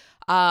business.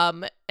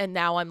 And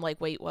now I'm like,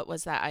 wait, what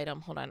was that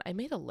item? Hold on. I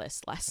made a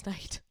list last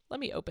night.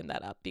 Let me open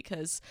that up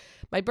because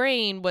my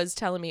brain was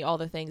telling me all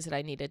the things that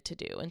I needed to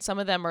do. And some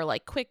of them are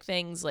like quick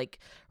things, like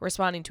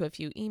responding to a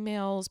few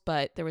emails,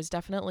 but there was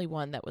definitely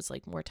one that was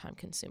like more time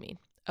consuming.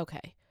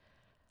 Okay.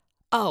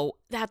 Oh,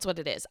 that's what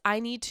it is. I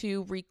need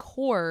to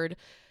record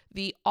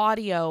the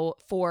audio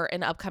for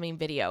an upcoming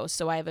video.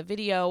 So I have a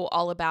video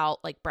all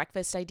about like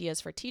breakfast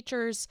ideas for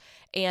teachers,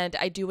 and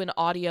I do an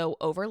audio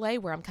overlay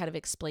where I'm kind of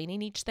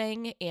explaining each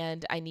thing,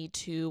 and I need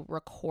to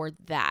record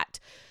that.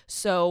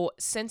 So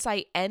since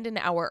I end an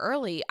hour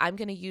early, I'm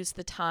going to use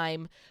the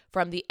time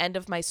from the end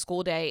of my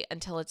school day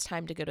until it's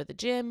time to go to the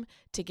gym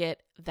to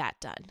get that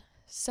done.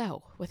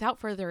 So without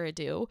further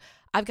ado,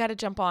 I've got to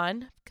jump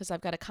on because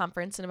I've got a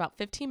conference in about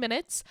 15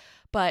 minutes,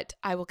 but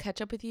I will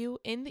catch up with you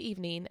in the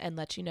evening and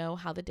let you know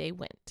how the day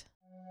went.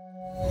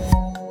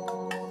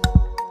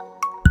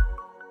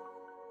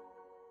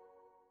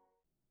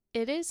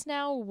 It is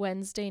now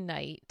Wednesday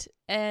night,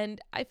 and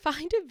I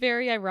find it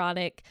very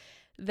ironic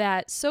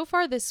that so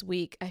far this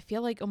week, I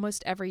feel like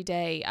almost every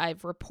day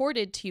I've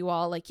reported to you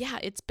all like, yeah,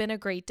 it's been a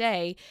great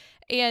day.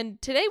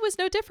 And today was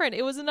no different.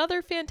 It was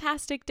another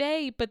fantastic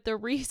day. But the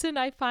reason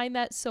I find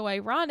that so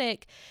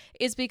ironic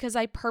is because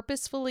I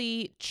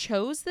purposefully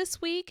chose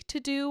this week to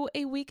do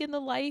a week in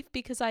the life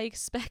because I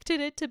expected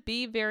it to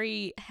be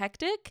very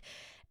hectic.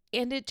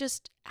 And it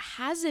just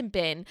hasn't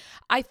been.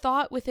 I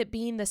thought with it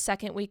being the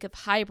second week of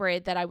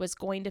hybrid that I was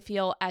going to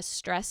feel as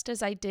stressed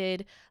as I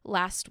did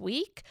last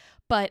week.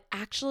 But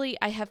actually,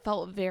 I have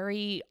felt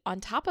very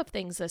on top of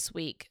things this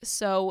week.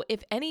 So,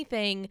 if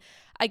anything,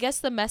 I guess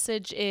the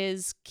message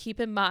is keep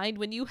in mind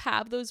when you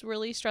have those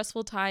really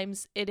stressful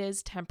times, it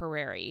is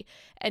temporary.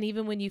 And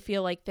even when you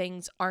feel like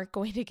things aren't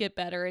going to get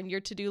better and your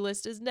to-do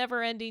list is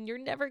never ending, you're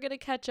never going to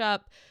catch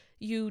up,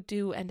 you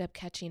do end up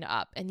catching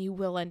up and you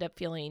will end up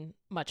feeling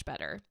much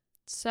better.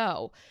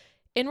 So,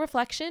 in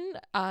reflection,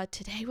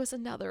 today was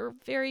another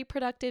very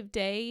productive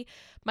day.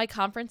 My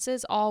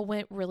conferences all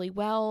went really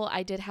well.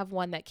 I did have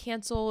one that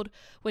canceled,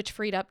 which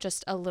freed up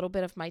just a little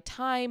bit of my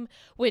time,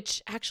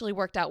 which actually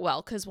worked out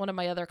well because one of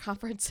my other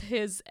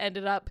conferences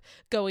ended up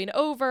going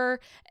over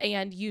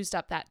and used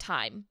up that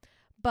time.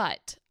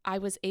 But I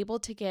was able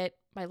to get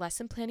my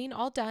lesson planning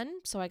all done.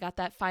 So I got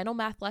that final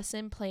math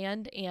lesson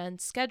planned and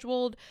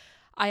scheduled.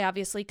 I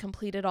obviously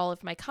completed all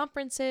of my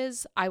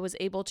conferences. I was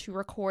able to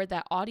record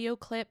that audio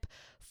clip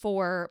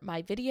for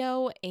my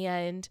video.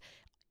 And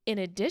in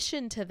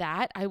addition to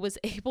that, I was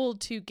able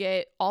to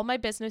get all my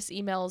business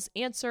emails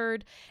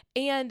answered,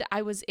 and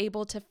I was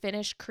able to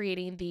finish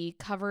creating the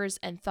covers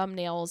and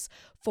thumbnails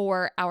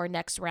for our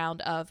next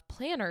round of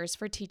planners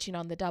for Teaching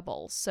on the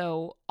Double.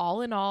 So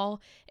all in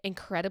all,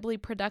 incredibly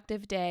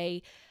productive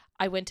day.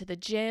 I went to the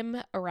gym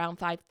around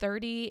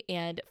 5:30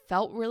 and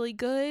felt really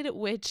good,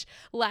 which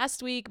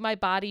last week my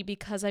body,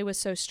 because I was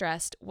so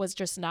stressed, was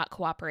just not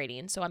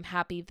cooperating. So I'm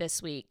happy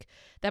this week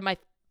that my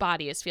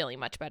body is feeling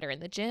much better in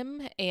the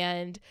gym.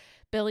 And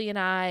Billy and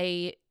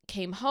I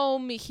came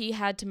home. He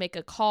had to make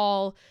a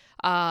call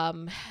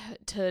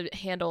to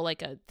handle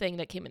like a thing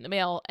that came in the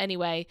mail.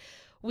 Anyway,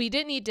 we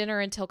didn't eat dinner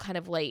until kind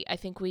of late. I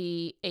think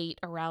we ate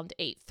around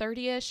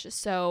 8:30ish.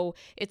 So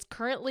it's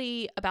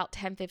currently about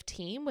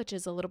 10:15, which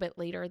is a little bit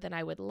later than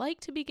I would like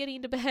to be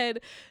getting to bed.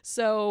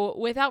 So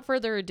without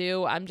further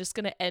ado, I'm just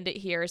going to end it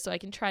here so I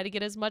can try to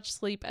get as much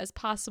sleep as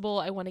possible.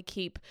 I want to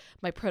keep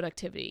my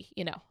productivity,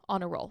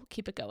 on a roll,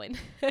 keep it going.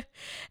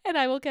 And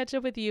I will catch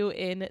up with you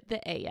in the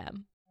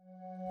AM.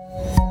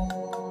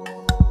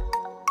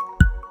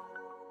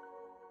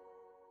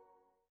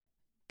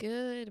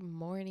 Good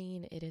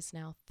morning. It is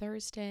now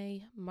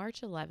Thursday,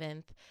 March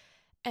 11th.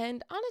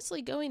 And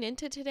honestly, going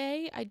into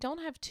today, I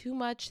don't have too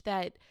much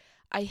that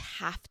I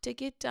have to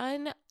get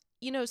done.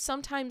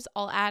 Sometimes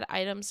I'll add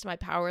items to my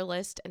power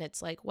list and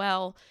it's like,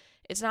 well,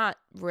 it's not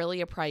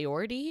really a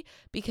priority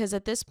because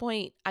at this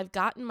point, I've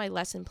gotten my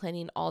lesson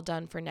planning all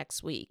done for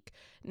next week.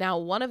 Now,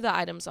 one of the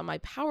items on my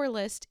power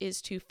list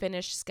is to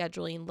finish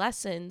scheduling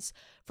lessons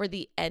for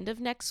the end of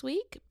next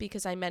week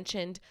because I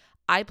mentioned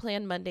I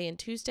plan Monday and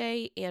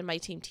Tuesday, and my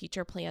team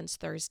teacher plans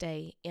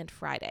Thursday and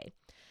Friday.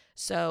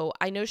 So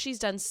I know she's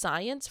done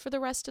science for the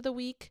rest of the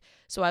week,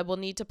 so I will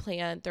need to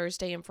plan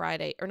Thursday and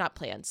Friday, or not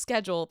plan,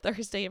 schedule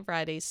Thursday and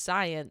Friday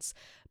science,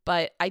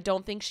 but I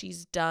don't think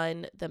she's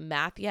done the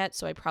math yet,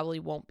 so I probably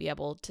won't be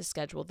able to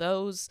schedule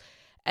those.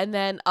 And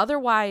then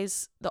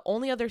otherwise, the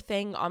only other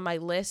thing on my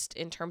list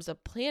in terms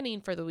of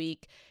planning for the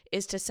week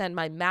is to send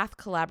my math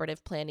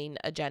collaborative planning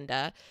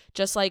agenda,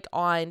 just like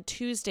on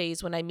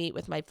Tuesdays when I meet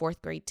with my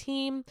 4th grade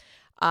team.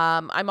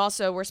 I'm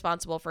also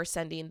responsible for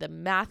sending the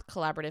math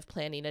collaborative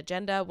planning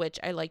agenda, which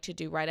I like to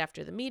do right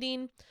after the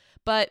meeting.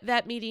 But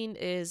that meeting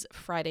is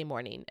Friday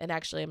morning. And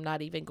actually, I'm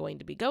not even going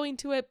to be going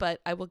to it,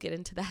 but I will get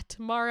into that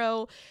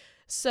tomorrow.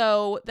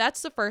 So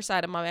that's the first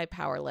item on my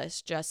power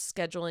list, just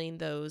scheduling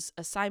those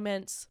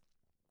assignments.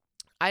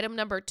 Item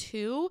number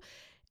 2,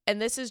 and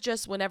this is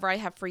just whenever I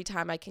have free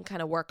time, I can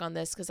kind of work on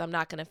this because I'm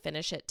not going to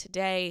finish it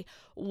today.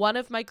 One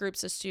of my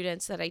groups of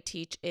students that I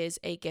teach is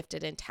a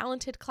gifted and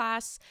talented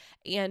class,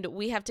 and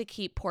we have to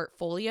keep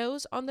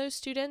portfolios on those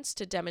students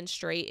to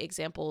demonstrate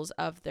examples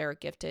of their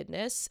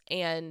giftedness.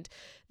 And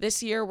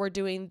this year we're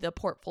doing the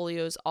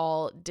portfolios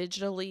all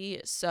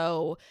digitally,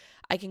 so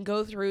I can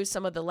go through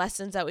some of the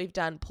lessons that we've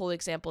done, pull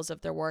examples of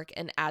their work,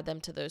 and add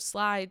them to those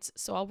slides.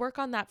 So I'll work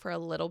on that for a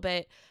little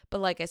bit. But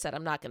like I said,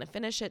 I'm not going to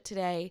finish it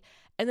today.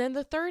 And then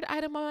the third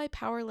item on my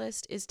power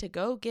list is to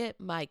go get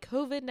my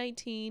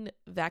COVID-19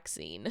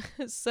 vaccine.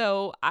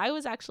 So I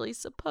was actually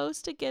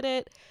supposed to get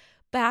it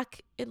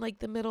back in like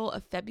the middle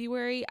of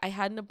February. I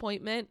had an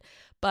appointment,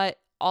 but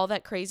all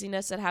that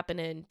craziness that happened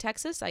in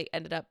Texas, I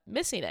ended up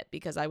missing it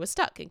because I was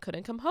stuck and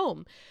couldn't come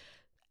home.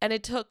 And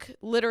it took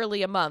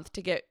literally a month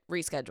to get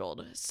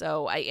rescheduled.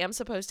 So I am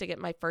supposed to get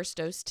my first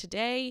dose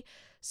today.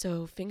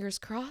 So fingers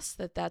crossed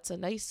that that's a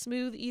nice,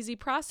 smooth, easy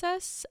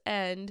process.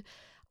 And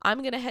I'm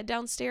going to head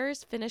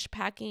downstairs, finish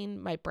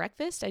packing my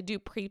breakfast. I do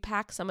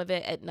pre-pack some of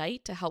it at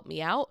night to help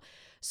me out.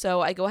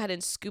 So I go ahead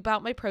and scoop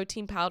out my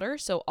protein powder.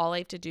 So all I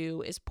have to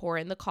do is pour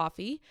in the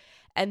coffee.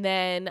 And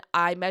then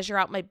I measure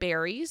out my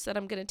berries that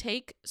I'm going to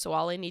take. So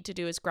all I need to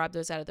do is grab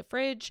those out of the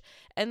fridge.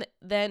 And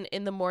then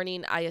in the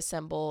morning, I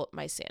assemble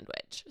my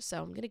sandwich.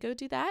 So I'm going to go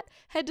do that,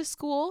 head to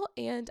school,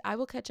 and I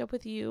will catch up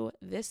with you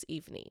this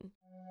evening.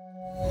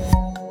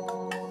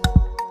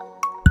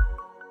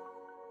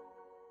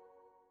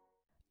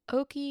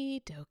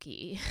 Okie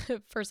dokie.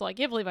 First of all, I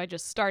can't believe I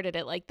just started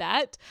it like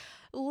that.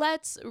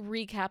 Let's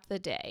recap the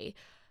day.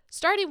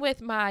 Starting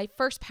with my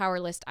first power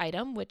list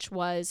item, which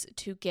was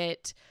to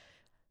get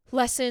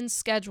lessons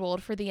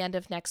scheduled for the end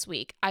of next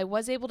week. I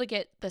was able to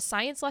get the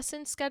science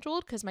lessons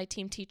scheduled because my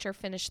team teacher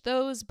finished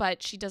those,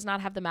 but she does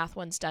not have the math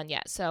ones done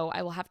yet. So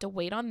I will have to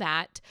wait on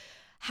that.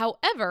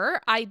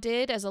 However, I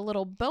did, as a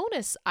little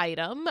bonus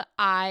item,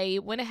 I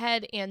went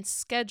ahead and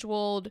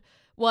scheduled,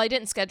 well, I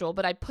didn't schedule,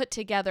 but I put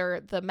together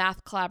the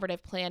math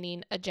collaborative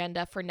planning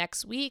agenda for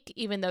next week,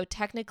 even though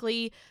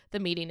technically the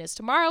meeting is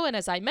tomorrow. And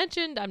as I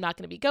mentioned, I'm not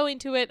going to be going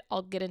to it.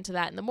 I'll get into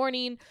that in the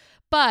morning.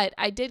 But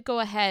I did go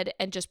ahead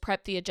and just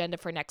prep the agenda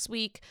for next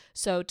week.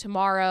 So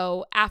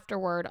tomorrow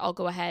afterward, I'll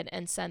go ahead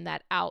and send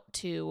that out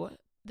to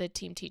the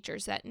team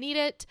teachers that need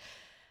it.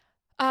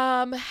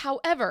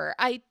 However,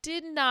 I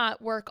did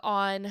not work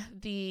on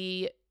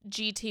the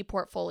GT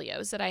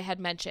portfolios that I had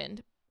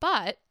mentioned,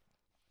 but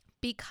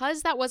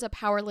because that was a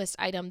power list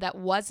item that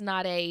was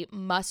not a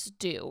must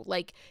do,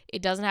 like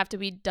it doesn't have to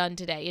be done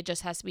today, it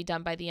just has to be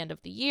done by the end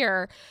of the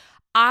year,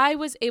 I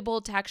was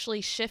able to actually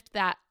shift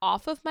that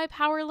off of my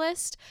power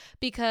list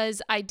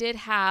because I did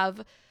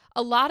have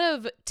a lot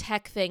of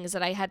tech things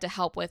that I had to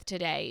help with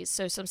today.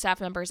 So some staff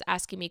members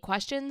asking me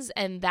questions,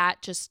 and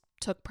that just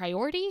took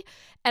priority,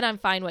 and I'm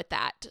fine with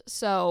that.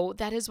 So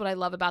that is what I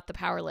love about the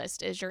power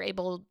list, is you're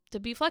able to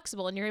be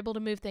flexible and you're able to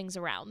move things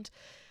around.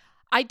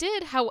 I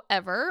did,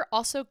 however,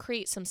 also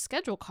create some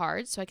schedule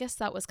cards. So I guess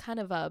that was kind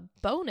of a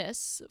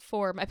bonus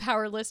for my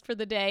power list for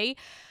the day.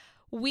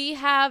 We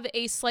have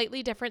a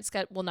slightly different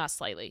schedule. Well, not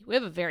slightly. We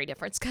have a very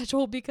different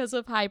schedule because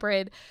of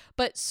hybrid,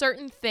 but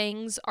certain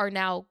things are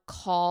now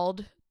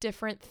called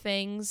different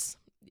things.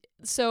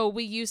 So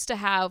we used to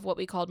have what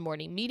we called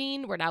morning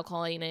meeting. We're now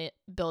calling it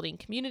building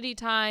community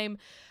time.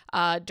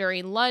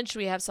 During lunch,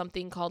 we have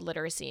something called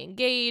literacy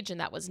engage, and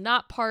that was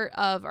not part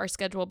of our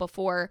schedule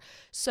before.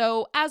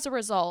 So as a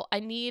result, I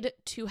need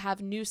to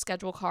have new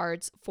schedule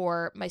cards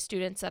for my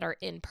students that are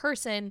in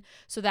person,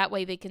 so that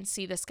way they can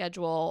see the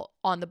schedule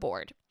on the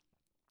board.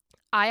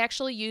 I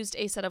actually used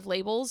a set of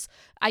labels.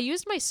 I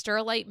used my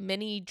Sterilite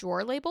mini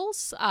drawer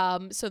labels.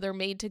 So they're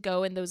made to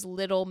go in those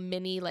little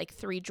mini, like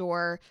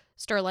 3-drawer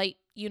Sterilite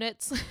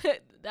units.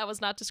 That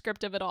was not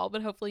descriptive at all,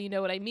 but hopefully you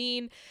know what I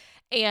mean.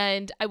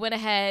 And I went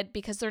ahead,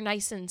 because they're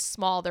nice and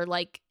small, they're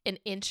like 1.5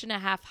 inches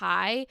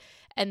high,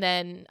 and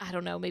then, I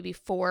don't know, maybe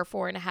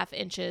 4.5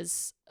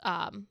 inches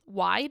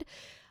wide.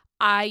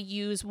 I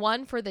use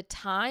one for the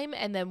time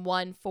and then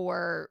one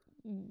for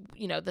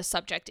the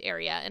subject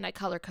area, and I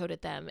color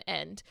coded them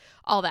and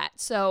all that.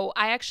 So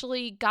I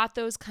actually got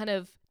those kind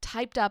of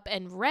typed up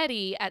and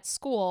ready at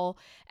school.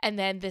 And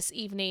then this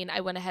evening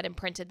I went ahead and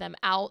printed them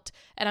out,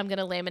 and I'm going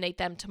to laminate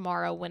them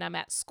tomorrow when I'm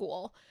at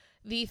school.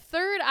 The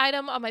third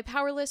item on my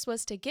power list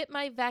was to get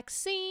my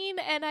vaccine,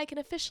 and I can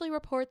officially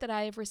report that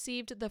I have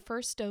received the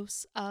first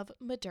dose of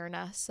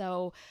Moderna.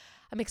 So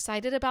I'm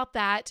excited about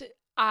that.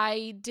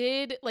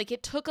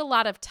 It took a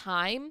lot of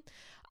time,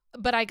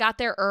 but I got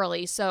there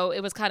early, so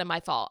it was kind of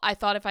my fault. I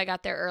thought if I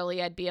got there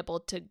early, I'd be able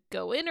to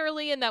go in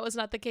early, and that was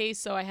not the case,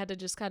 so I had to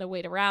just kind of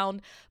wait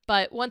around.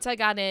 But once I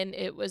got in,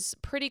 it was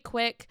pretty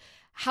quick.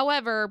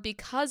 However,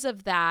 because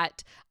of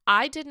that,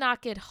 I did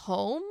not get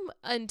home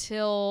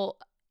until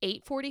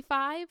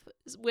 8:45,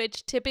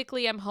 which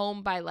typically I'm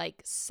home by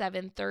like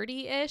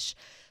 7:30-ish.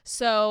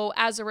 So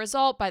as a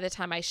result, by the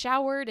time I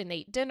showered and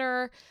ate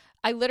dinner,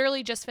 I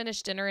literally just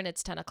finished dinner and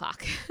it's 10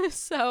 o'clock.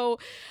 So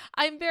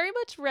I'm very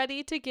much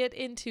ready to get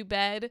into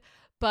bed.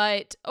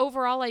 But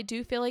overall, I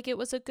do feel like it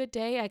was a good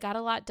day. I got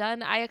a lot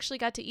done. I actually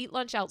got to eat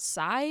lunch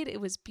outside.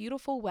 It was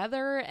beautiful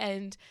weather.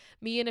 And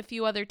me and a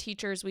few other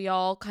teachers, we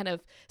all kind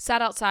of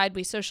sat outside.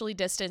 We socially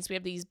distanced. We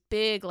have these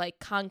big like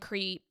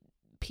concrete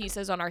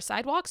pieces on our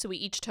sidewalk. So we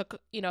each took,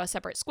 a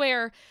separate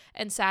square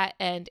and sat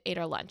and ate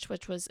our lunch,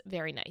 which was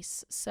very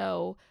nice.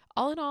 So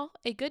all in all,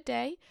 a good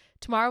day.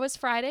 Tomorrow is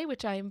Friday,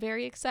 which I am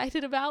very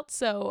excited about.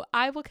 So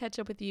I will catch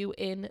up with you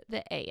in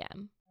the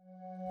AM.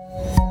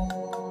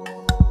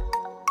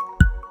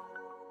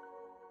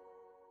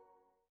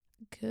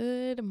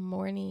 Good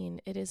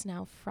morning. It is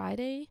now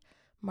Friday,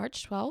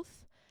 March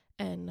 12th,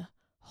 and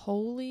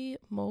holy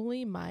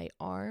moly, my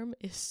arm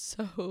is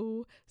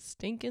so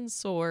stinking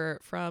sore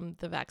from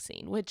the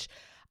vaccine, which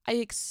I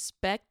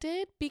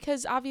expected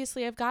because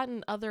obviously I've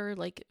gotten other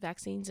like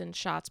vaccines and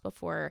shots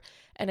before,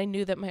 and I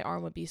knew that my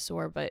arm would be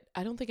sore, but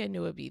I don't think I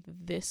knew it would be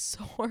this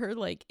sore.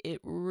 Like it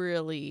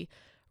really,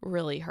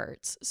 really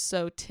hurts.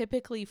 So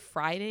typically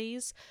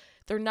Fridays,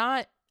 they're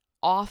not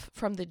off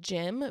from the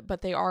gym,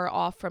 but they are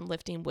off from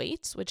lifting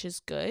weights, which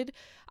is good.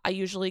 I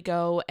usually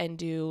go and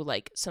do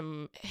like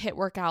some HIIT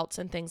workouts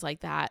and things like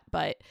that.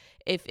 But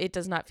if it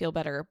does not feel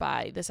better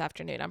by this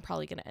afternoon, I'm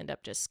probably going to end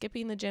up just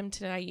skipping the gym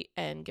tonight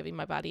and giving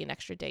my body an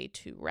extra day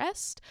to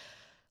rest.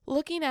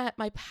 Looking at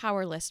my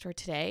power list for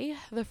today,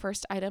 the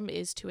first item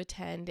is to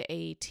attend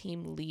a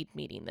team lead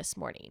meeting this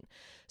morning.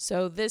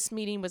 So this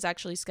meeting was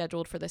actually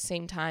scheduled for the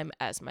same time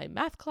as my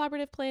math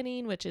collaborative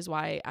planning, which is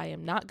why I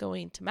am not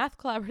going to math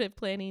collaborative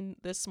planning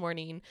this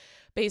morning.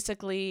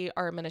 Basically,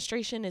 our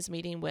administration is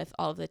meeting with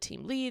all of the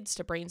team leads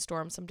to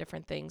brainstorm some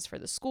different things for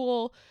the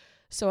school.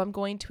 So I'm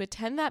going to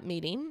attend that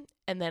meeting,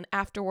 and then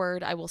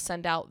afterward, I will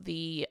send out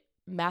the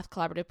math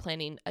collaborative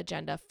planning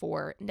agenda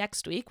for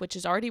next week, which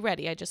is already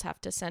ready. I just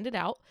have to send it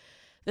out.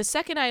 The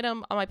second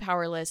item on my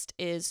power list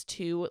is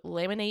to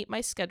laminate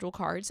my schedule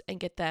cards and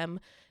get them,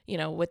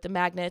 with the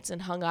magnets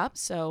and hung up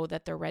so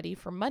that they're ready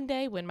for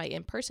Monday when my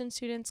in-person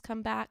students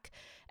come back.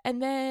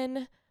 And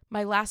then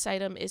my last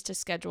item is to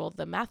schedule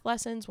the math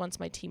lessons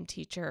once my team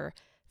teacher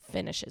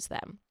finishes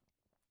them.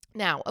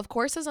 Now, of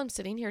course, as I'm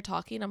sitting here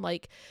talking, I'm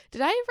like,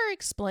 did I ever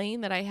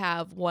explain that I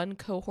have one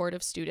cohort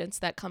of students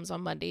that comes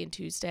on Monday and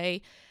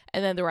Tuesday,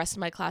 and then the rest of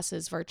my class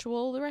is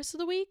virtual the rest of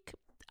the week?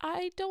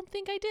 I don't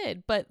think I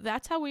did, but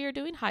that's how we are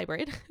doing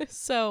hybrid.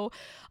 So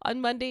on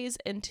Mondays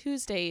and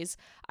Tuesdays,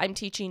 I'm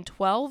teaching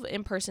 12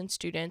 in-person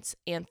students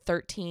and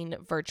 13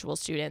 virtual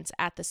students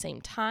at the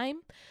same time.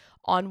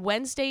 On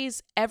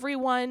Wednesdays,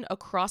 everyone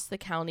across the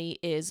county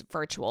is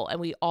virtual, and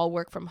we all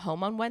work from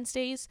home on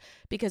Wednesdays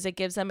because it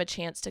gives them a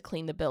chance to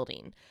clean the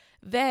building.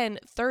 Then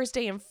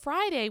Thursday and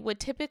Friday would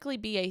typically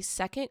be a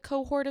second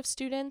cohort of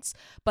students,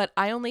 but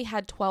I only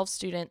had 12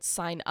 students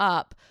sign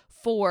up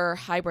for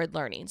hybrid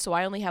learning. So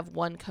I only have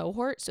one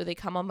cohort, so they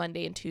come on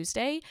Monday and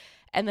Tuesday.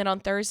 And then on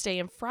Thursday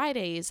and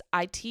Fridays,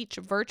 I teach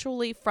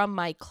virtually from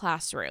my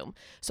classroom.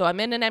 So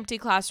I'm in an empty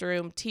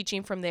classroom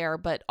teaching from there,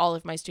 but all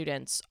of my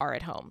students are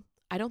at home.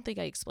 I don't think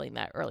I explained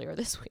that earlier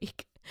this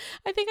week.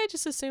 I think I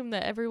just assumed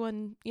that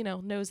everyone,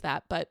 knows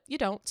that, but you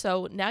don't.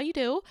 So now you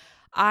do.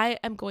 I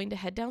am going to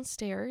head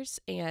downstairs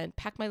and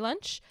pack my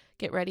lunch,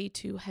 get ready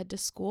to head to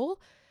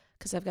school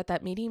because I've got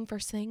that meeting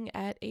first thing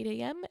at 8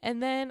 a.m.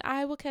 And then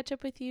I will catch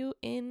up with you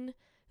in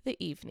the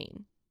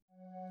evening.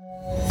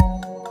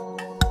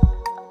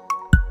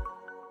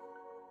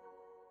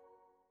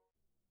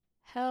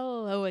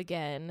 Hello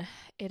again.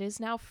 It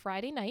is now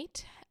Friday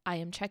night. I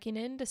am checking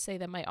in to say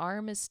that my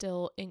arm is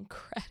still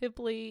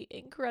incredibly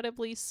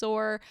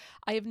sore.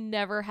 I have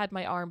never had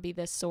my arm be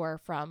this sore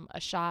from a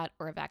shot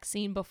or a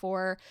vaccine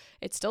before.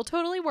 It's still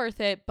totally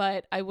worth it,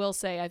 but I will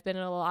say I've been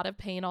in a lot of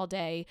pain all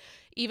day.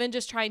 Even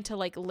just trying to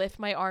lift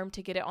my arm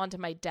to get it onto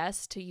my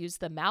desk to use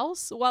the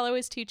mouse while I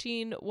was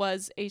teaching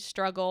was a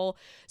struggle.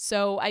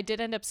 So I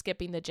did end up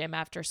skipping the gym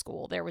after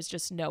school. There was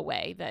just no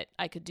way that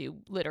I could do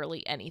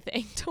literally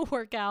anything to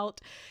work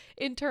out.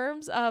 In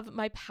terms of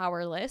my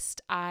power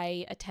list,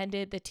 I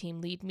attended the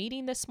team lead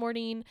meeting this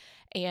morning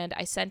and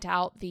I sent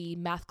out the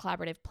math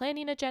collaborative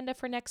planning agenda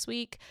for next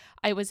week.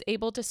 I was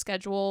able to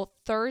schedule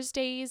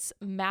Thursday's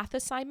math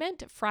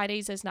assignment.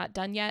 Friday's is not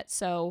done yet,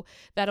 so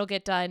that'll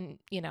get done,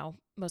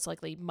 most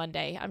likely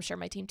Monday. I'm sure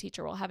my team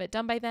teacher will have it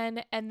done by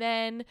then. And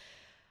then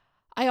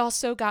I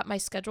also got my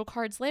schedule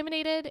cards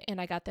laminated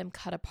and I got them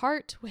cut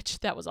apart, which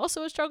that was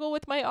also a struggle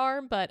with my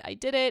arm, but I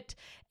did it.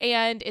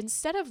 And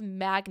instead of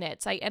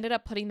magnets, I ended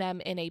up putting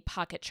them in a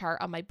pocket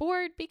chart on my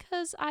board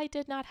because I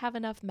did not have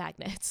enough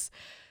magnets.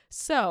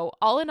 So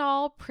all in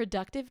all,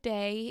 productive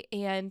day.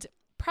 And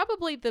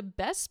probably the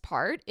best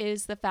part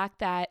is the fact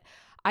that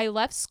I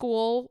left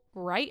school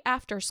right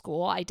after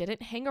school. I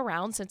didn't hang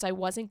around since I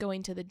wasn't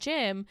going to the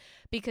gym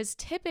because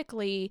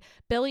typically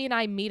Billy and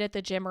I meet at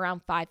the gym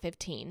around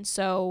 5:15.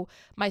 So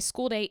my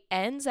school day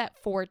ends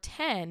at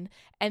 4:10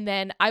 and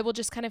then I will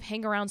just kind of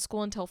hang around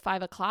school until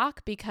 5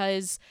 o'clock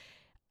because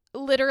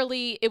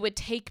literally it would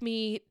take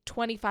me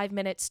 25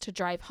 minutes to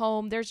drive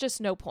home. There's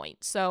just no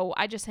point. So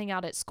I just hang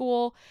out at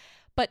school.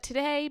 But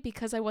today,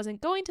 because I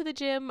wasn't going to the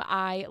gym,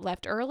 I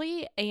left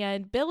early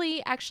and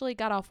Billy actually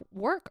got off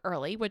work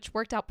early, which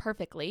worked out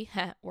perfectly.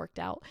 Worked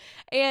out.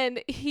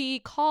 And he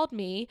called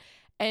me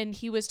and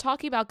he was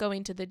talking about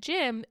going to the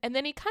gym. And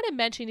then he kind of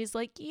mentioned, he's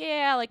like,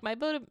 yeah, my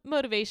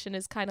motivation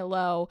is kind of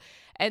low.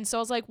 And so I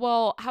was like,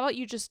 well, how about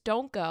you just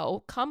don't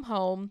go, come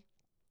home,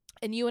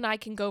 and you and I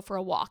can go for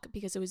a walk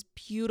because it was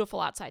beautiful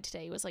outside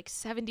today. It was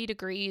 70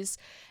 degrees.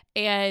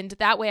 And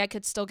that way I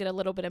could still get a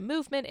little bit of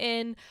movement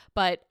in,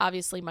 but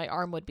obviously my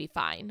arm would be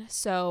fine.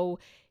 So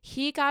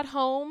he got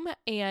home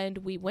and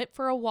we went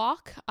for a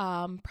walk,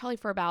 probably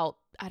for about,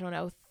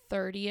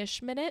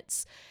 30-ish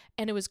minutes.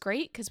 And it was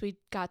great because we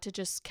got to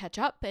just catch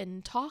up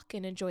and talk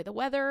and enjoy the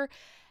weather.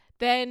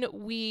 Then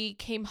we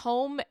came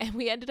home and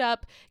we ended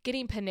up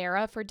getting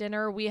Panera for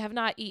dinner. We have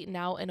not eaten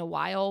out in a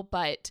while,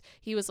 but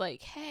he was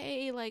like,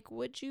 hey,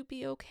 would you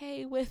be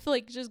okay with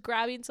just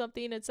grabbing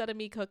something instead of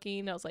me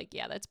cooking? I was like,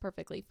 yeah, that's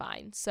perfectly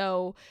fine.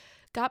 So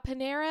got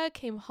Panera,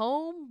 came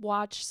home,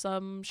 watched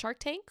some Shark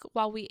Tank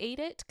while we ate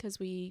it because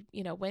we,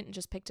 went and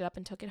just picked it up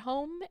and took it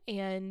home.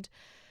 And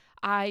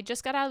I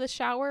just got out of the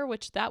shower,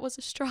 which that was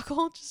a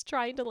struggle, just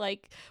trying to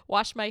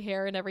wash my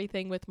hair and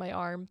everything with my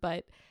arm,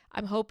 but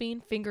I'm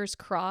hoping, fingers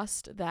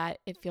crossed, that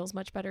it feels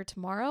much better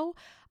tomorrow.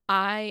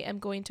 I am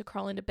going to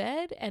crawl into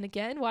bed and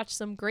again watch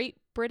some Great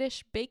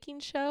British Baking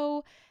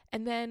Show,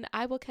 and then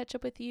I will catch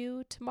up with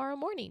you tomorrow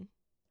morning.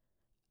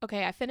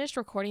 Okay, I finished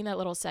recording that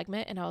little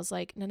segment and I was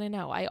like,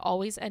 no. I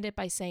always end it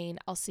by saying,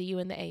 I'll see you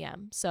in the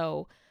AM.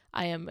 So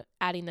I am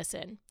adding this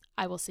in.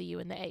 I will see you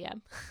in the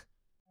AM.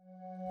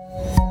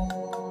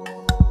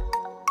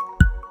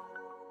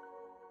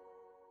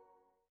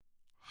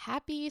 Happy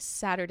Happy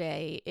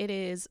Saturday. It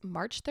is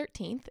March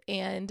 13th,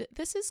 and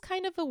this is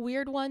kind of a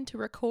weird one to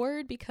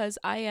record because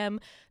I am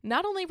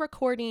not only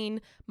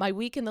recording my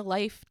week in the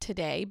life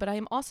today, but I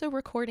am also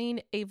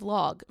recording a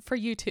vlog for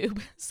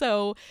YouTube.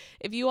 So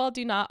if you all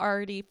do not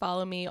already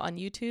follow me on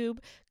YouTube,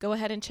 go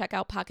ahead and check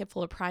out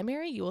Pocketful of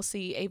Primary. You will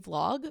see a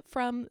vlog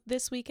from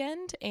this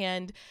weekend.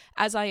 And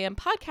as I am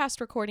podcast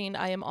recording,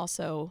 I am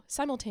also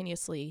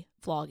simultaneously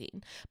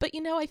vlogging. But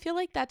I feel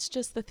like that's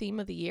just the theme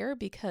of the year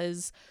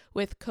because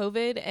with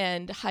COVID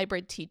and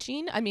hybrid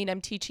teaching, I'm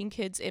teaching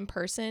kids in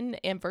person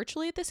and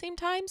virtually at the same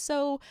time,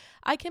 so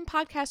I can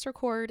podcast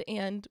record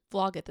and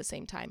vlog at the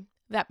same time.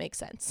 That makes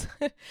sense.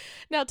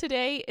 Now,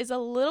 today is a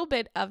little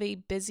bit of a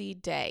busy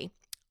day.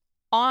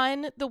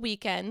 On the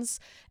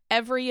weekends,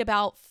 every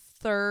about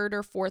third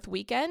or fourth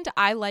weekend,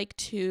 I like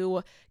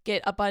to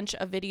get a bunch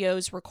of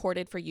videos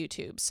recorded for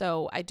YouTube.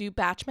 So I do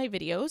batch my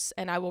videos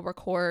and I will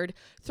record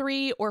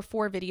 3 or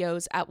 4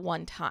 videos at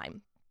one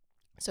time.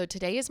 So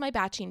today is my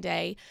batching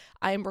day.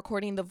 I'm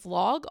recording the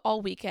vlog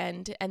all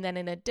weekend. And then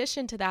in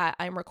addition to that,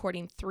 I'm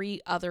recording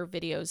 3 other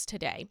videos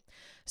today.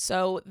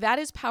 So that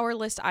is power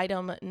list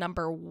item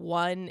number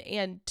 1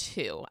 and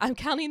 2. I'm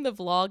counting the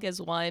vlog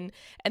as 1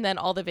 and then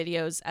all the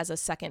videos as a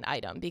second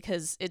item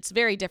because it's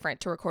very different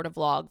to record a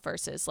vlog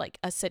versus like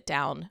a sit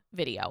down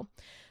video.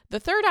 The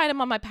third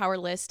item on my power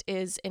list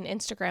is an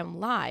Instagram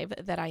live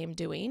that I am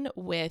doing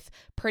with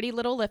Pretty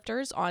Little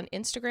Lifters on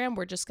Instagram.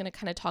 We're just going to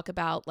kind of talk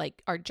about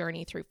like our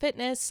journey through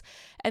fitness,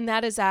 and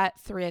that is at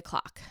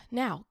 3:00.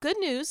 Now, good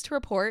news to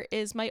report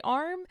is my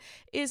arm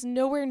is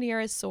nowhere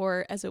near as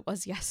sore as it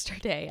was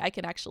yesterday. I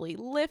can actually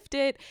lift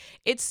it.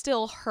 It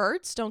still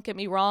hurts, don't get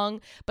me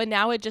wrong, but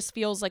now it just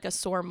feels like a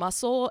sore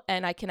muscle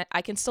and I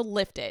can still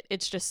lift it.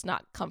 It's just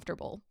not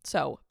comfortable.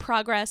 So,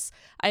 progress.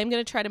 I am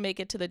going to try to make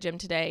it to the gym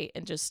today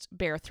and just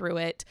bear through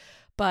it,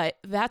 but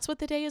that's what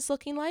the day is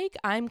looking like.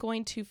 I'm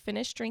going to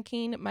finish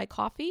drinking my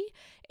coffee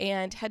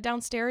and head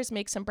downstairs,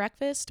 make some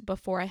breakfast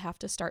before I have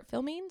to start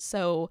filming.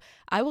 So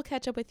I will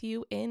catch up with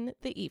you in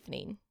the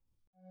evening.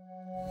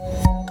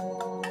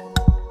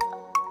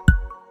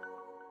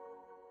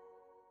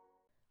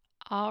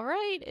 All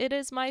right, it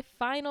is my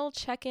final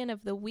check-in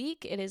of the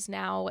week. It is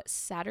now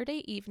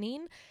Saturday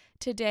evening.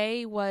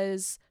 Today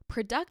was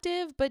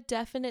productive, but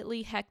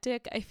definitely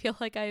hectic. I feel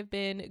like I've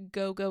been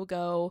go, go,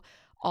 go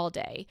all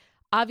day.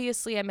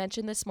 Obviously, I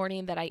mentioned this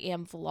morning that I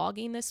am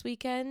vlogging this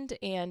weekend,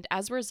 and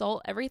as a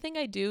result, everything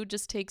I do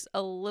just takes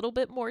a little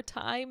bit more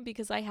time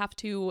because I have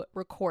to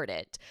record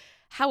it.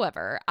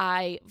 However,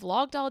 I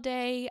vlogged all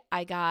day.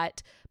 I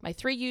got my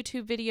 3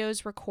 YouTube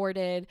videos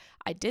recorded.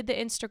 I did the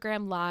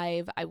Instagram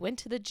live. I went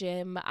to the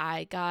gym.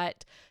 I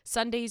got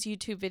Sunday's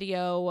YouTube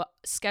video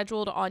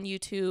scheduled on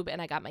YouTube,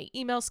 and I got my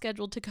email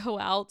scheduled to go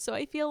out. So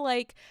I feel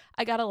like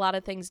I got a lot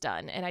of things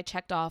done, and I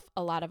checked off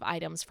a lot of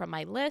items from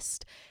my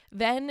list.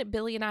 Then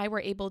Billy and I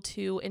were able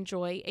to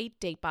enjoy a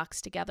date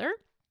box together.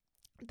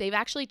 They've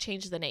actually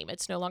changed the name.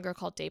 It's no longer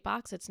called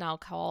Datebox. It's now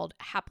called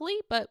Happily,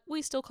 but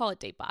we still call it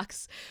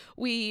Datebox.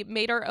 We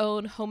made our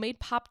own homemade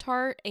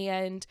Pop-Tart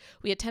and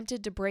we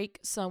attempted to break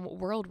some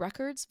world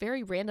records,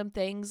 very random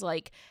things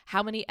like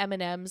how many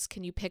M&Ms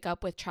can you pick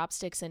up with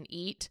chopsticks and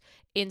eat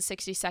in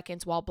 60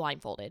 seconds while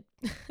blindfolded.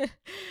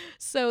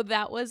 So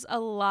that was a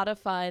lot of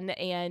fun.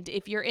 And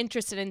if you're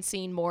interested in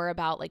seeing more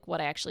about like what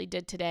I actually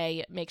did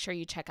today, make sure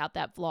you check out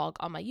that vlog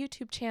on my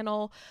YouTube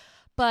channel.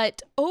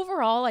 But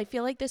overall, I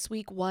feel like this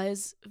week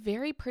was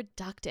very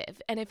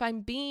productive. And if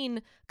I'm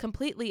being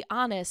completely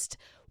honest,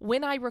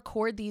 when I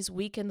record these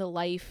Week in the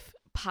Life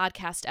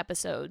podcast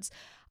episodes,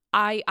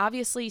 I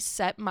obviously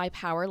set my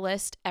power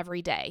list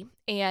every day.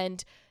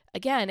 And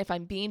again, if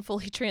I'm being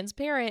fully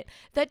transparent,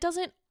 that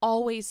doesn't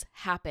always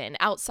happen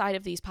outside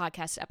of these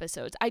podcast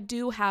episodes. I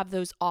do have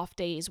those off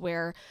days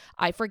where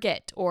I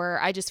forget or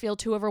I just feel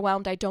too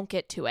overwhelmed, I don't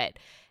get to it.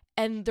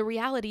 And the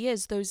reality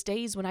is those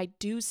days when I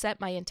do set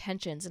my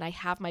intentions and I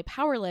have my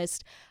power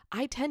list,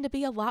 I tend to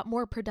be a lot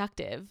more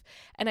productive.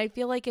 And I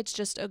feel like it's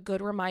just a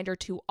good reminder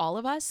to all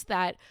of us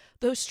that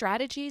those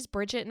strategies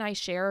Bridget and I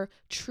share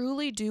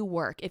truly do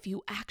work. If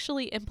you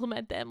actually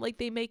implement them, like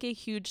they make a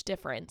huge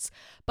difference.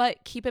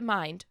 But keep in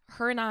mind,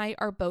 her and I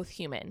are both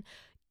human.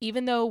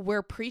 Even though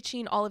we're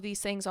preaching all of these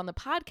things on the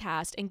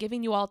podcast and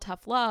giving you all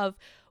tough love,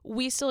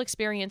 we still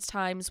experience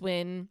times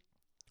when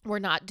we're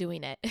not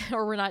doing it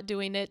or we're not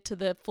doing it to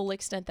the full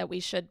extent that we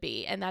should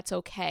be. And that's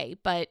okay.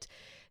 But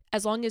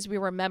as long as we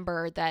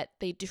remember that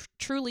they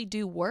truly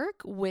do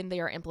work when they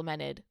are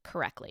implemented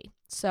correctly.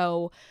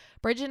 So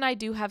Bridget and I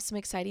do have some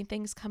exciting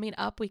things coming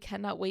up. We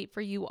cannot wait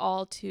for you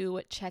all to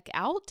check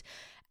out.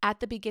 At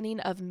the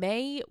beginning of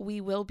May, we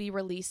will be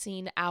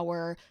releasing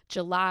our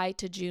July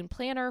to June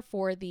planner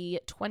for the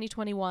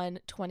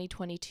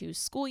 2021-2022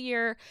 school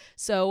year.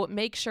 So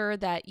make sure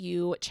that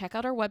you check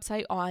out our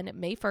website on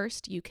May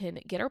 1st. You can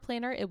get our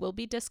planner. It will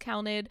be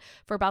discounted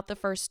for about the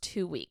first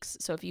 2 weeks.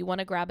 So if you want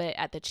to grab it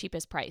at the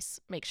cheapest price,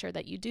 make sure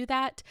that you do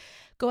that.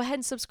 Go ahead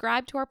and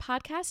subscribe to our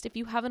podcast if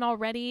you haven't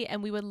already,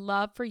 and we would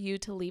love for you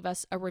to leave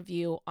us a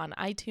review on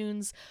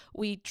iTunes.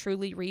 We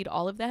truly read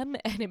all of them,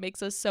 and it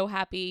makes us so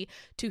happy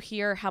to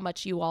hear how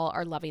much you all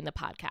are loving the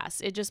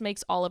podcast. It just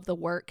makes all of the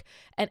work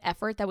and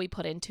effort that we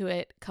put into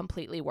it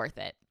completely worth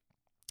it.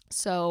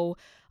 So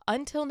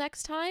until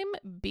next time,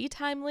 be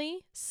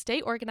timely,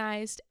 stay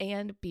organized,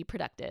 and be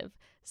productive.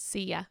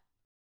 See ya.